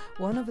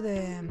one of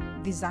the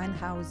design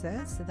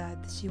houses that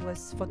she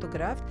was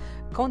photographed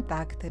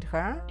contacted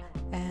her,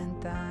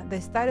 and they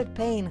started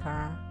paying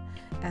her.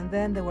 And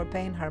then they were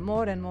paying her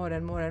more and more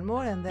and more and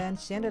more, and then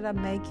she ended up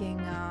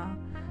making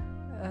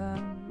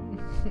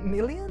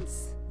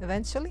millions,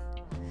 eventually.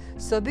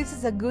 So this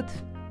is a good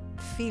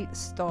feel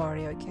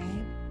story,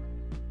 okay?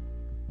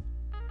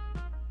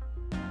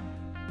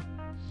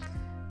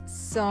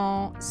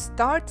 So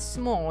start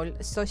small.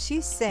 So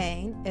she's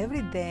saying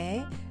every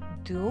day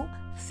do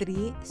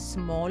 3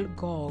 small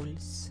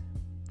goals.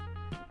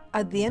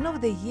 At the end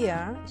of the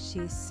year,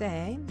 she's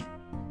saying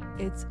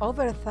it's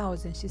over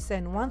 1,000. She's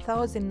saying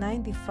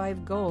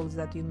 1,095 goals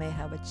that you may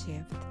have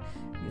achieved.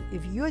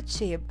 If you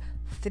achieve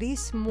 3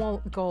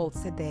 small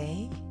goals a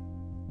day,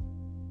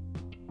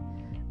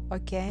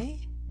 okay,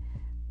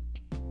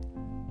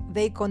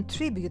 they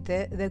contribute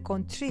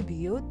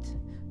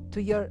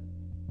to your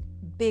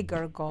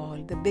bigger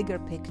goal, the bigger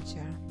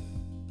picture.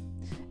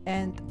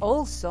 And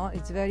also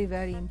it's very,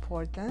 very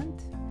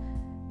important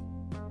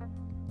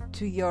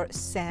to your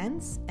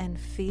sense and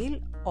feel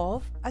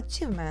of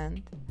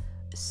achievement.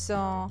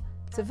 So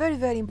it's a very,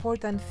 very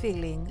important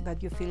feeling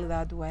that you feel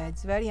that way.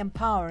 It's very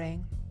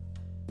empowering.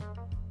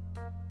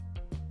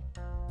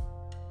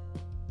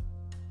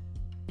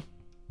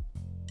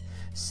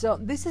 So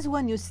this is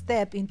when you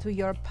step into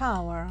your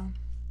power.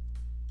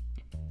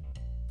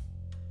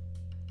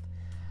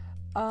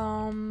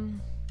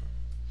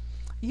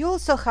 You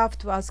also have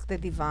to ask the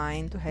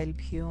divine to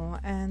help you,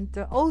 and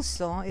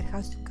also it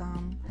has to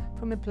come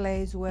from a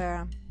place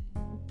where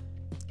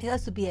it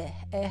has to be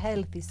a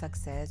healthy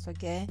success,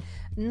 okay?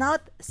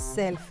 Not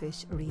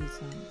selfish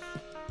reasons.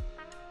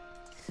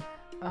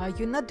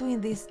 You're not doing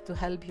this to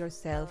help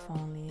yourself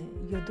only.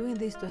 You're doing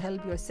this to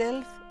help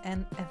yourself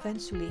and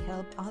eventually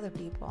help other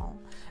people.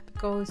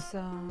 Because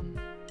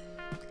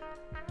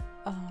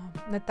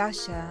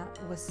Natasha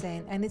was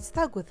saying, and it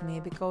stuck with me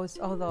because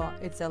although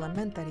it's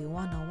elementary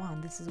 101,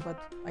 this is what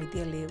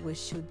ideally we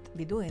should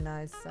be doing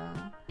as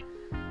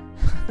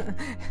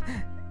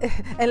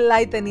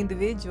enlightened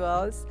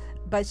individuals.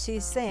 But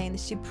she's saying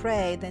she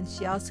prayed and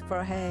she asked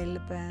for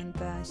help, and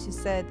she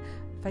said,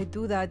 if I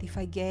do that, if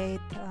I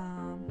get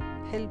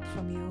help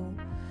from you,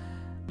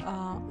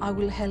 I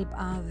will help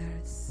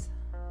others.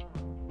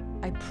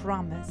 I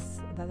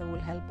promise that I will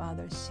help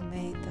others. She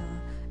made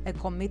a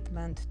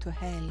commitment to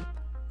help,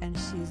 and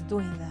she's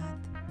doing that.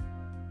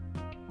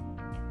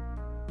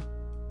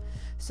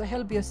 So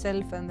help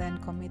yourself and then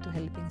commit to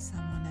helping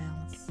someone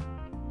else.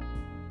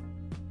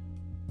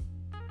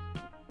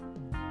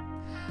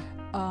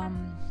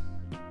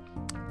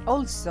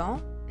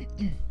 Also,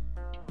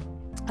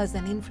 as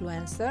an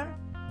influencer,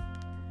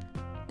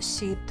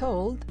 she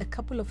told a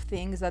couple of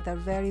things that are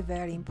very,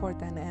 very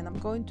important, and I'm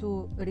going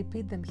to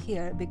repeat them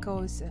here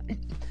because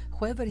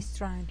whoever is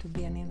trying to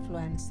be an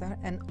influencer,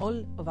 and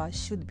all of us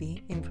should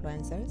be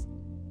influencers,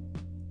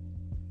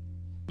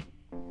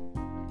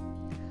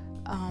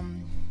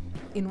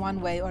 in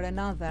one way or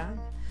another,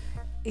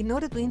 in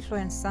order to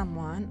influence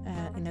someone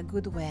in a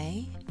good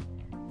way,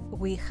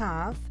 we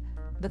have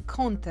the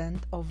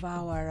content of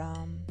our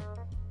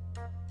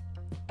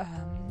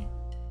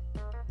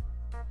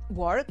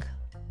work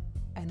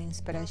and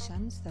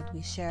inspirations that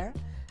we share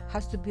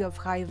has to be of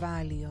high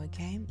value,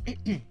 okay?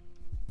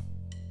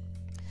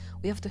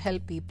 We have to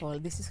help people.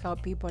 This is how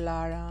people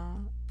are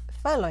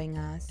following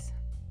us.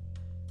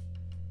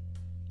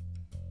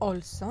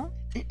 Also,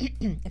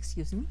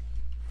 excuse me,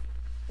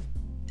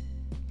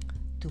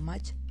 too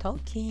much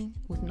talking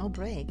with no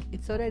break.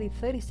 It's already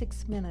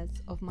 36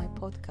 minutes of my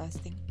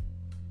podcasting.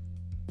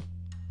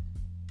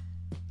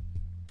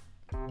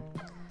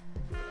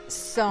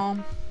 So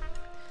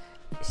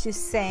she's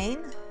saying,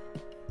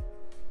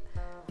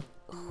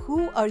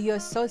 who are you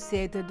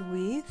associated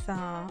with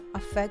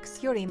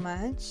affects your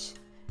image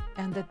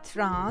and the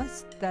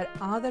trust that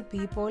other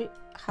people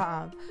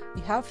have.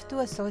 You have to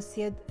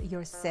associate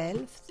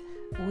yourself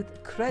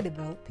with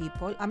credible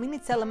people. I mean,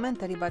 it's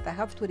elementary, but I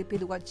have to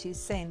repeat what she's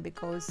saying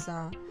because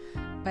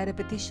by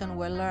repetition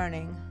we're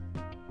learning.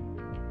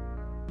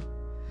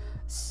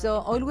 So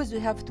always we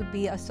have to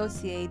be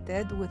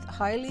associated with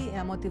highly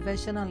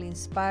motivational,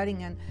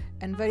 inspiring,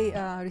 and very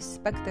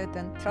respected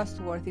and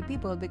trustworthy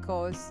people,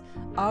 because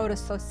our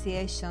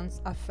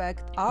associations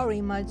affect our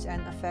image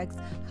and affects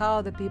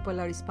how the people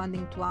are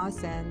responding to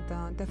us,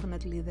 and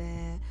definitely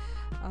the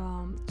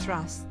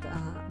trust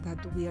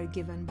that we are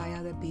given by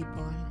other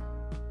people.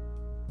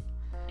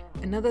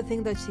 Another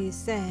thing that she is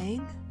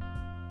saying,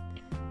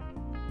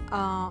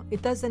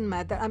 it doesn't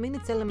matter. I mean,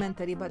 it's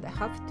elementary, but I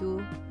have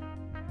to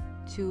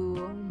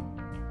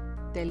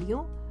tell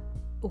you,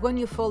 when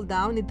you fall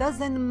down, it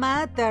doesn't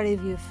matter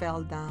if you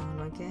fell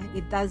down, okay?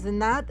 It does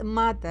not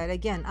matter.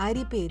 Again, I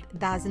repeat,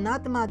 does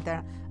not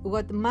matter.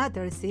 What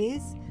matters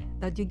is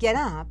that you get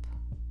up.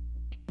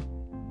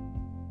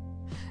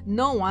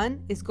 No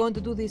one is going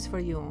to do this for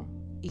you.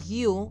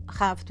 You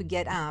have to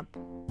get up.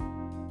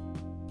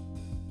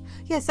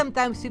 Yes,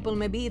 sometimes people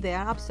may be there,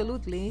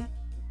 absolutely.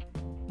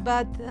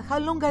 But how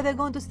long are they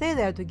going to stay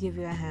there to give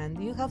you a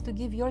hand? You have to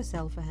give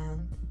yourself a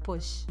hand,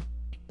 push.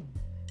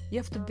 You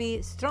have to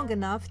be strong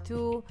enough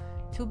to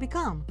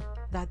become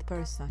that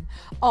person.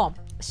 Oh,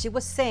 she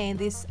was saying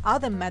this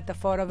other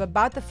metaphor of a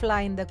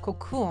butterfly in the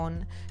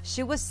cocoon.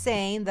 She was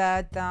saying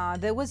that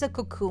there was a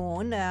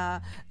cocoon.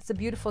 It's a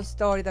beautiful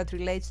story that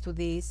relates to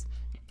this.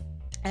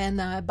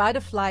 and a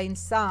butterfly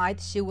inside,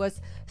 she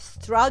was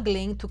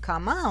struggling to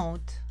come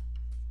out.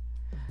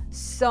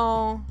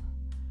 So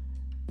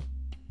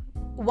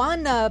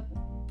one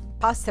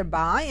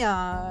passerby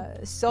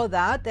saw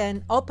that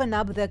and opened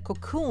up the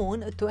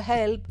cocoon to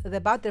help the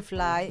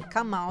butterfly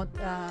come out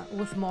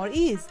with more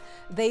ease.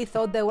 They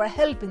thought they were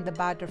helping the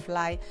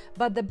butterfly,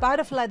 but the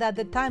butterfly at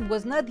the time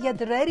was not yet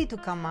ready to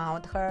come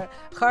out.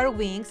 Her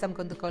wings, I'm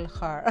going to call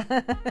her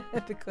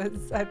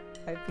because I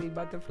feel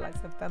butterflies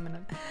are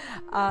feminine.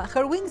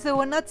 Her wings, they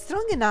were not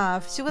strong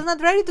enough. She was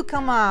not ready to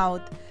come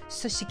out.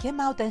 So she came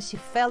out and she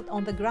fell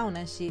on the ground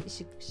and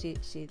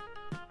she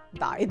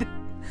died.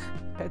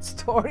 That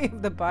story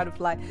of the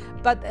butterfly.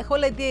 But the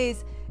whole idea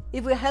is,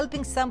 if we're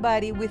helping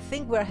somebody, we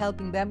think we're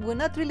helping them, we're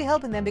not really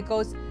helping them,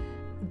 because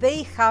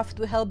they have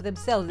to help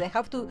themselves. They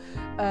have to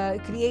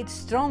create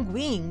strong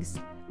wings.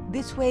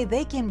 This way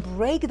they can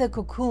break the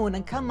cocoon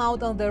and come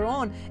out on their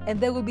own, and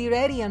they will be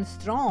ready and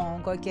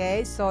strong.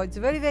 Okay, so it's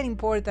very, very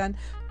important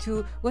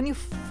to, when you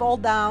fall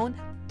down,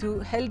 to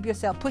help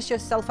yourself, push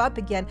yourself up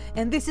again.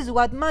 And this is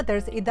what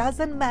matters. It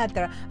doesn't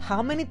matter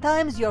how many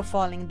times you're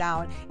falling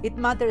down. It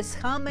matters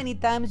how many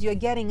times you're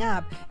getting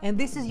up. And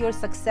this is your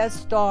success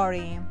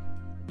story.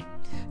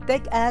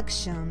 Take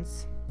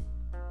actions.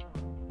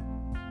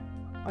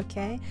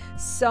 Okay?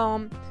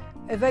 So,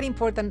 a very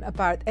important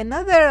part.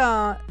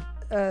 Another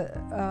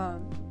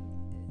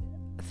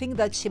thing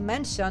that she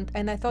mentioned,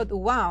 and I thought,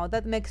 wow,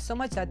 that makes so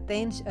much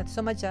attention,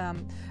 so much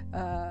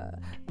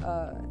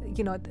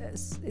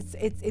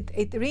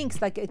it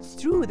rings like it's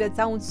true. That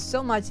sounds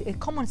so much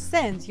common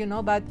sense,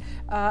 but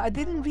I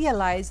didn't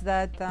realize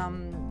that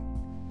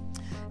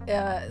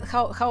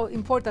how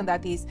important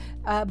that is.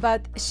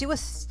 But she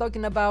was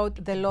talking about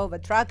the law of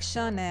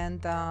attraction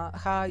and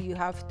how you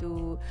have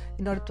to,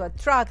 in order to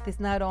attract, it's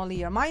not only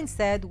your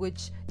mindset,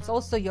 which it's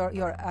also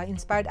your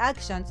inspired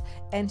actions.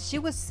 And she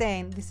was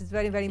saying, this is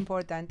very, very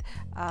important.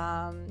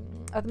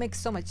 It makes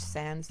so much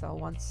sense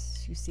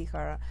once you see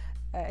her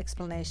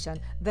explanation.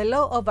 The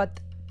law of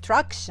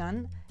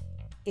attraction,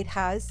 it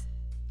has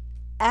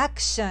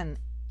action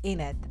in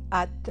it,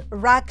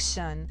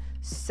 attraction.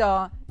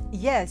 So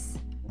yes,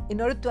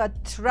 in order to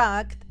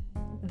attract,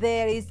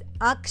 there is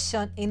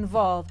action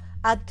involved.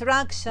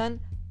 Attraction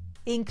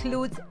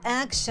includes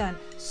action.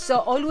 So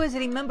always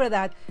remember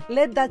that.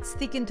 Let that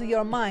stick into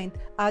your mind.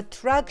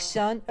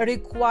 Attraction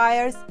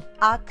requires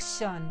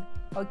action.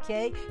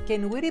 Okay?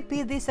 Can we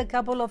repeat this a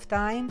couple of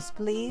times,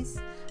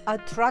 please?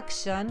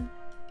 Attraction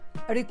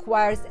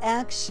requires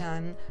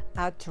action.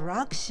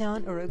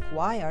 Attraction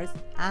requires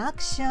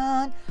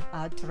action.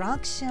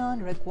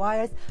 Attraction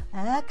requires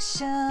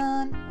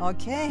action.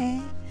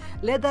 Okay?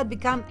 Let that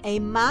become a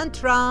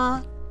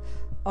mantra.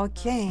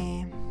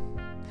 Okay.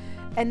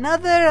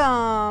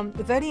 Another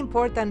very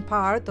important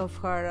part of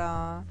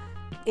her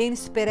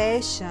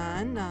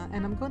inspiration,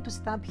 and I'm going to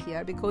stop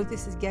here because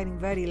this is getting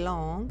very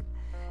long.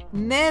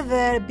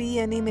 Never be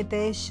an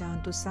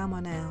imitation to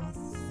someone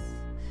else,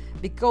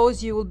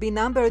 because you will be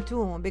number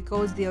two,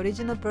 because the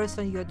original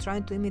person you're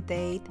trying to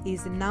imitate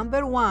is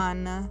number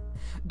one.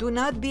 Do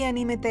not be an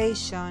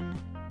imitation.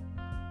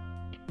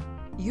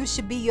 You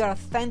should be your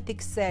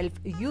authentic self.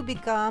 You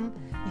become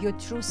your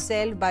true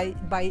self by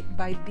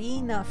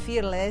being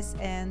fearless,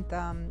 and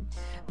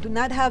do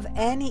not have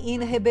any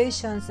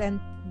inhibitions, and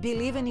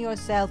believe in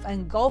yourself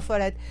and go for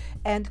it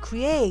and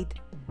create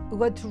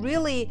what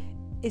really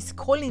is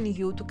calling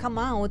you to come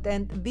out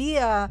and be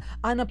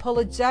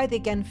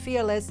unapologetic and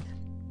fearless.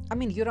 I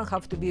mean, you don't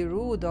have to be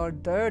rude or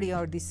dirty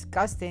or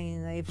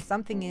disgusting. If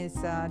something is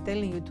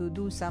telling you to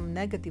do some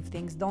negative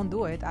things, don't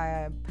do it.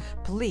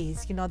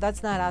 Please,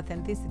 that's not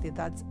authenticity.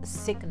 That's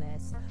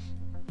sickness.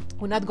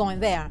 We're not going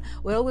there.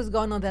 We're always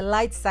going on the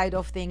light side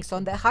of things,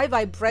 on the high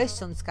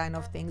vibrations kind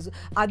of things.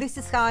 This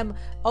is how I'm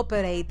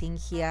operating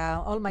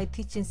here. All my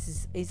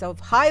teachings is of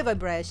high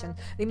vibration.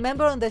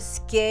 Remember, on the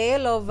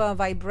scale of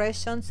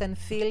vibrations and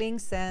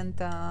feelings and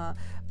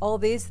all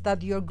this,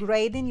 that you're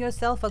grading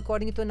yourself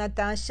according to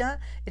Natasha,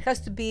 it has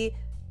to be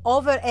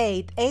over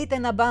 8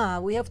 and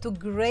above. We have to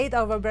grade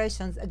our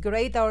vibrations,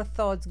 grade our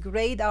thoughts,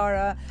 grade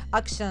our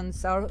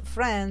actions, our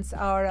friends,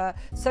 our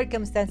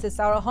circumstances,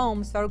 our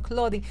homes, our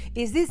clothing.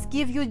 Is this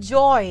give you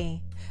joy?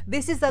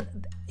 This is that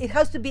it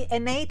has to be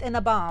an 8 and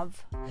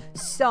above.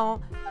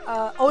 So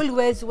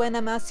always when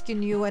I'm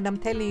asking you and I'm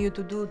telling you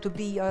to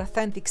be your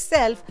authentic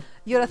self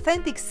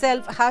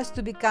has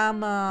to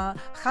become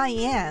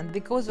high-end,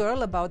 because we're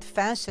all about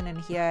fashion in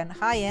here, and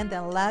high-end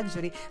and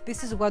luxury.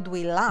 This is what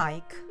we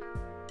like.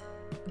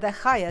 The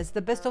highest,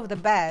 the best of the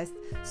best.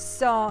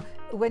 So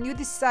when you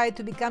decide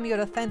to become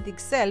your authentic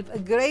self,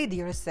 grade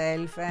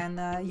yourself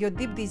and your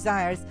deep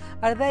desires.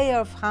 Are they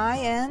of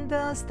high-end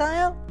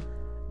style?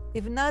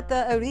 If not,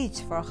 a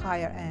reach for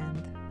higher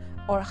end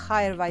or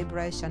higher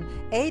vibration.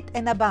 8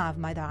 and above,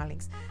 my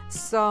darlings.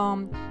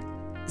 So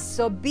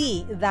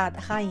be that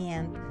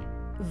high-end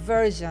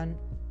version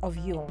of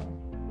you.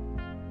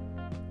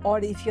 Or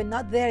if you're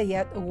not there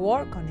yet,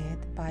 work on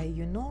it by,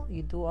 you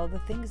do all the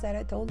things that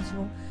I told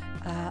you,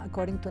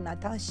 according to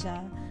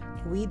Natasha.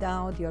 Weed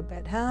out your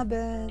bad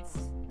habits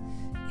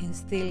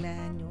instill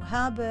new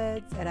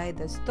habits, write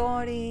a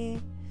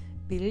story,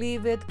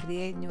 believe it,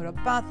 create neural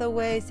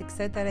pathways,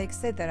 etc.,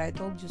 etc. I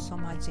told you so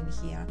much in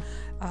here.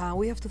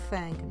 We have to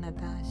thank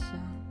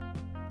Natasha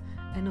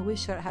and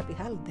wish her a happy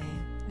holiday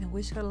and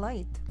wish her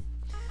light.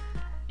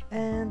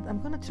 And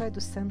I'm gonna try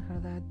to send her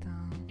that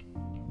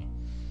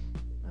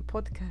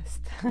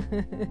podcast.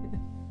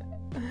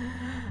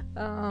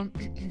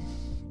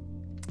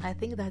 I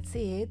think that's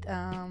it.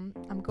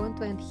 I'm going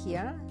to end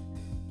here,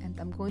 and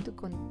I'm going to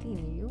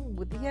continue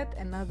with yet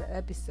another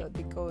episode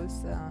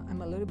because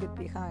I'm a little bit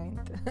behind.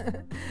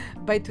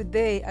 By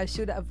today, I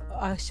should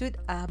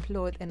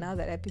upload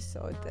another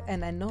episode,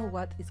 and I know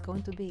what it's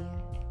going to be.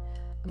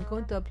 I'm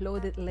going to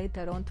upload it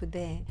later on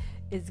today.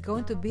 It's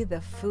going to be the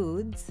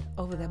foods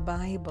of the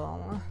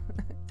Bible.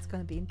 It's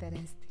going to be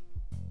interesting.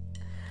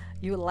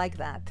 You like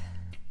that.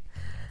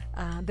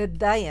 The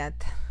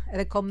diet,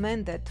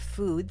 recommended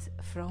foods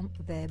from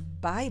the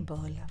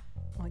Bible.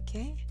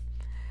 Okay?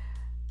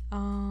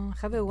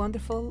 Have a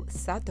wonderful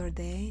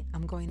Saturday.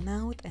 I'm going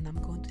out and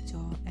I'm going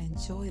to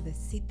enjoy the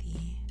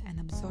city and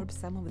absorb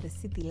some of the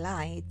city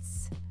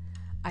lights.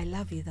 I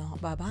love you though.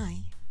 Bye-bye.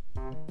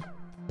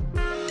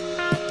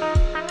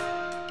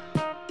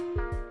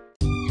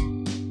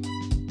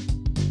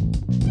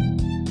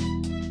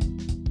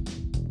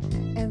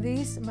 And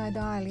this, my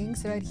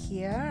darlings, right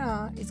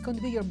here, it's going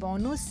to be your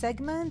bonus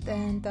segment,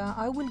 and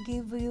I will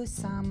give you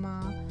some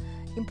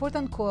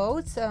important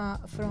quotes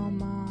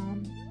from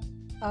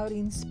our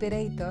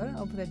inspirator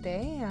of the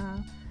day,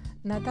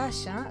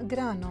 Natasha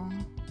Grano.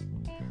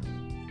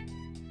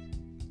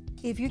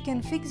 If you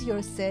can fix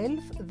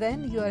yourself,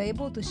 then you are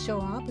able to show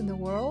up in the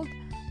world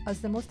as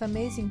the most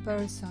amazing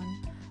person.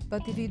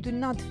 But if you do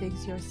not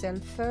fix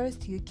yourself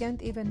first, you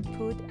can't even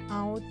put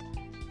out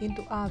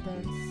into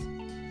others.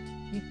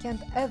 You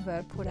can't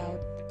ever put out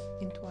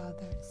into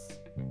others.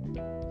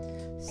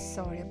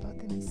 Sorry about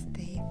the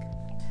mistake.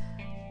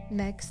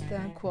 Next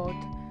quote.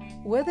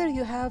 Whether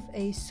you have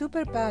a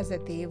super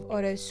positive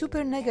or a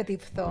super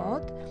negative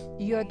thought,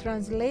 you are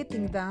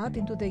translating that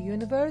into the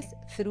universe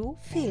through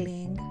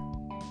feeling.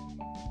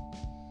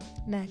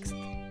 Next.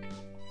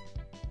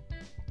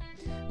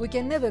 We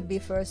can never be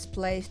first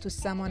place to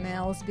someone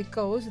else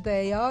because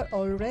they are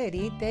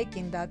already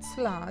taking that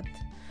slot.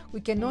 We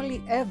can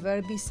only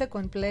ever be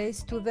second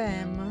place to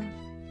them.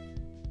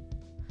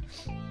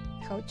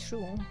 How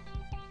true.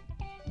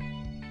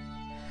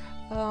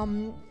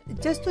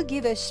 Just to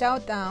give a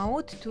shout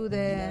out to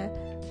the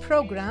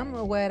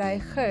program where I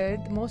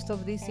heard most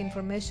of this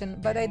information,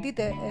 but I did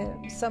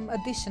some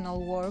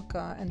additional work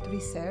and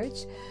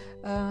research.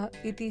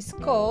 It is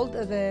called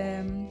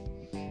the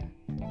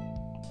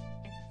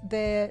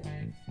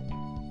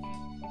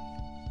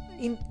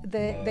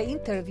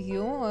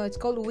interview. It's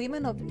called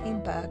Women of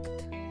Impact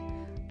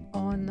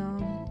on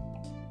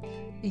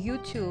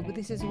YouTube.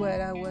 This is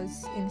where I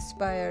was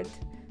inspired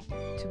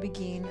to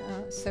begin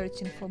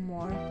searching for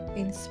more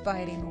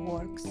inspiring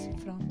works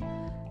from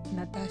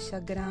Natasha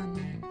Grano.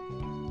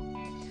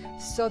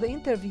 So the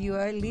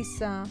interviewer,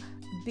 Lisa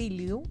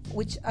Bilyeu,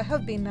 which I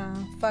have been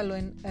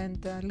following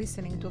and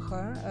listening to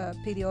her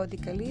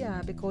periodically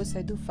because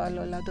I do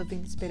follow a lot of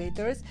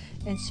inspirators,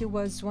 and she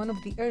was one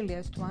of the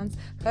earliest ones.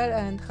 Her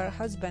and her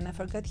husband, I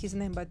forgot his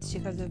name, but she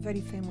has a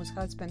very famous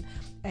husband,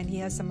 and he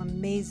has some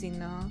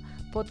amazing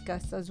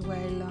podcasts as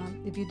well.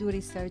 If you do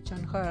research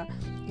on her,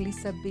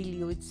 Lisa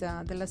Bilyeu, it's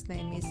the last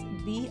name is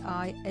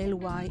Bilyeu,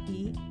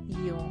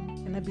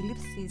 and I believe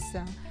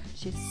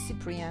she's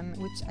Cyprian,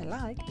 which I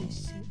like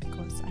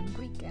because I'm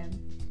Greek and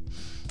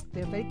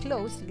they're very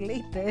close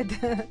related.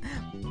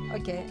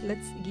 Okay,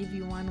 let's give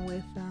you one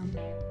with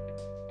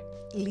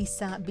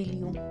Lisa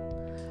Bilyeu.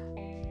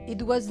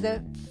 It was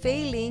the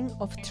failing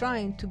of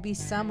trying to be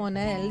someone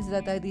else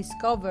that I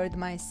discovered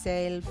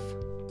myself.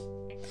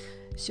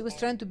 She was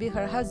trying to be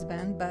her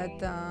husband,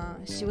 but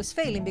she was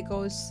failing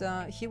because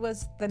he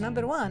was the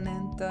number one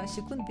and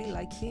she couldn't be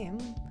like him.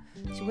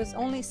 She was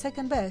only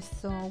second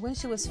best. So when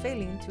she was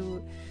failing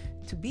to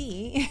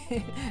be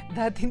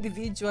that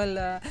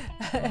individual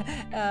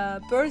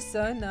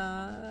person,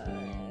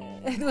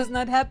 it was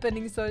not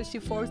happening, so she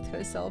forced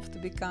herself to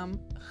become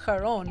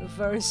her own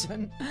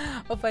version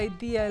of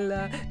ideal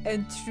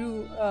and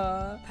true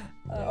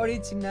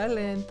original,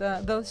 and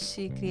thus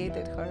she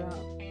created her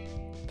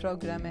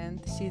program,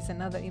 and she's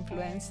another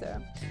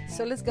influencer.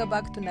 So let's go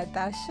back to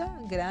Natasha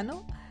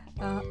Grano.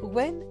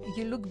 When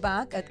you look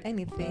back at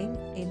anything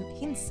in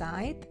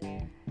hindsight,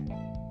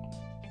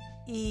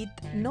 it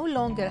no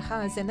longer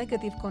has a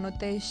negative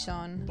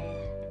connotation.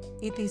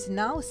 It is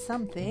now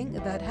something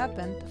that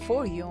happened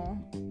for you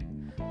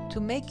to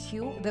make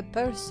you the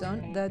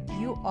person that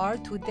you are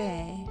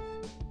today.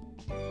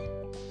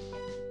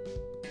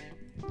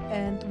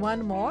 And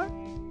one more.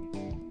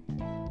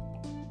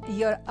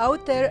 Your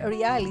outer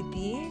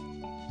reality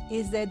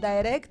is a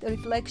direct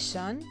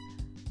reflection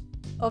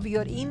of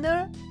your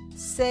inner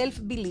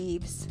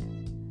self-beliefs.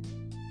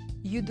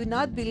 You do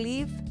not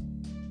believe.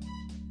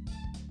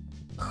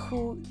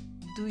 Who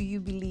do you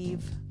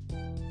believe?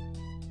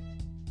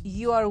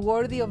 you are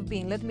worthy of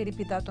being. Let me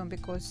repeat that one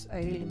because I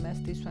really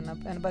messed this one up,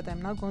 but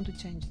I'm not going to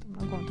change it. I'm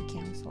not going to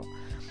cancel.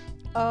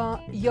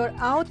 Your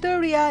outer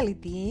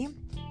reality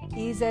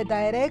is a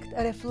direct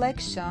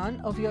reflection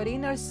of your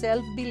inner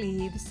self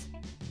beliefs.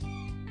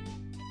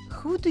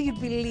 Who do you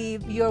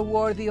believe you're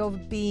worthy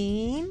of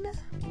being?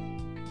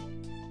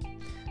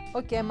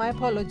 Okay, my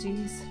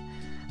apologies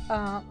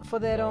for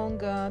the wrong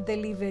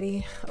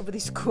delivery of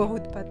this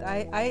quote, but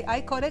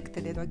I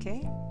corrected it,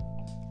 okay?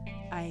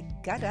 I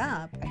got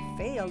up, I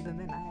failed, and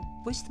then I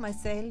pushed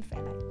myself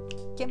and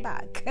I came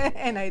back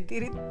and I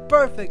did it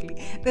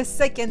perfectly the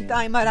second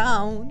time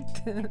around.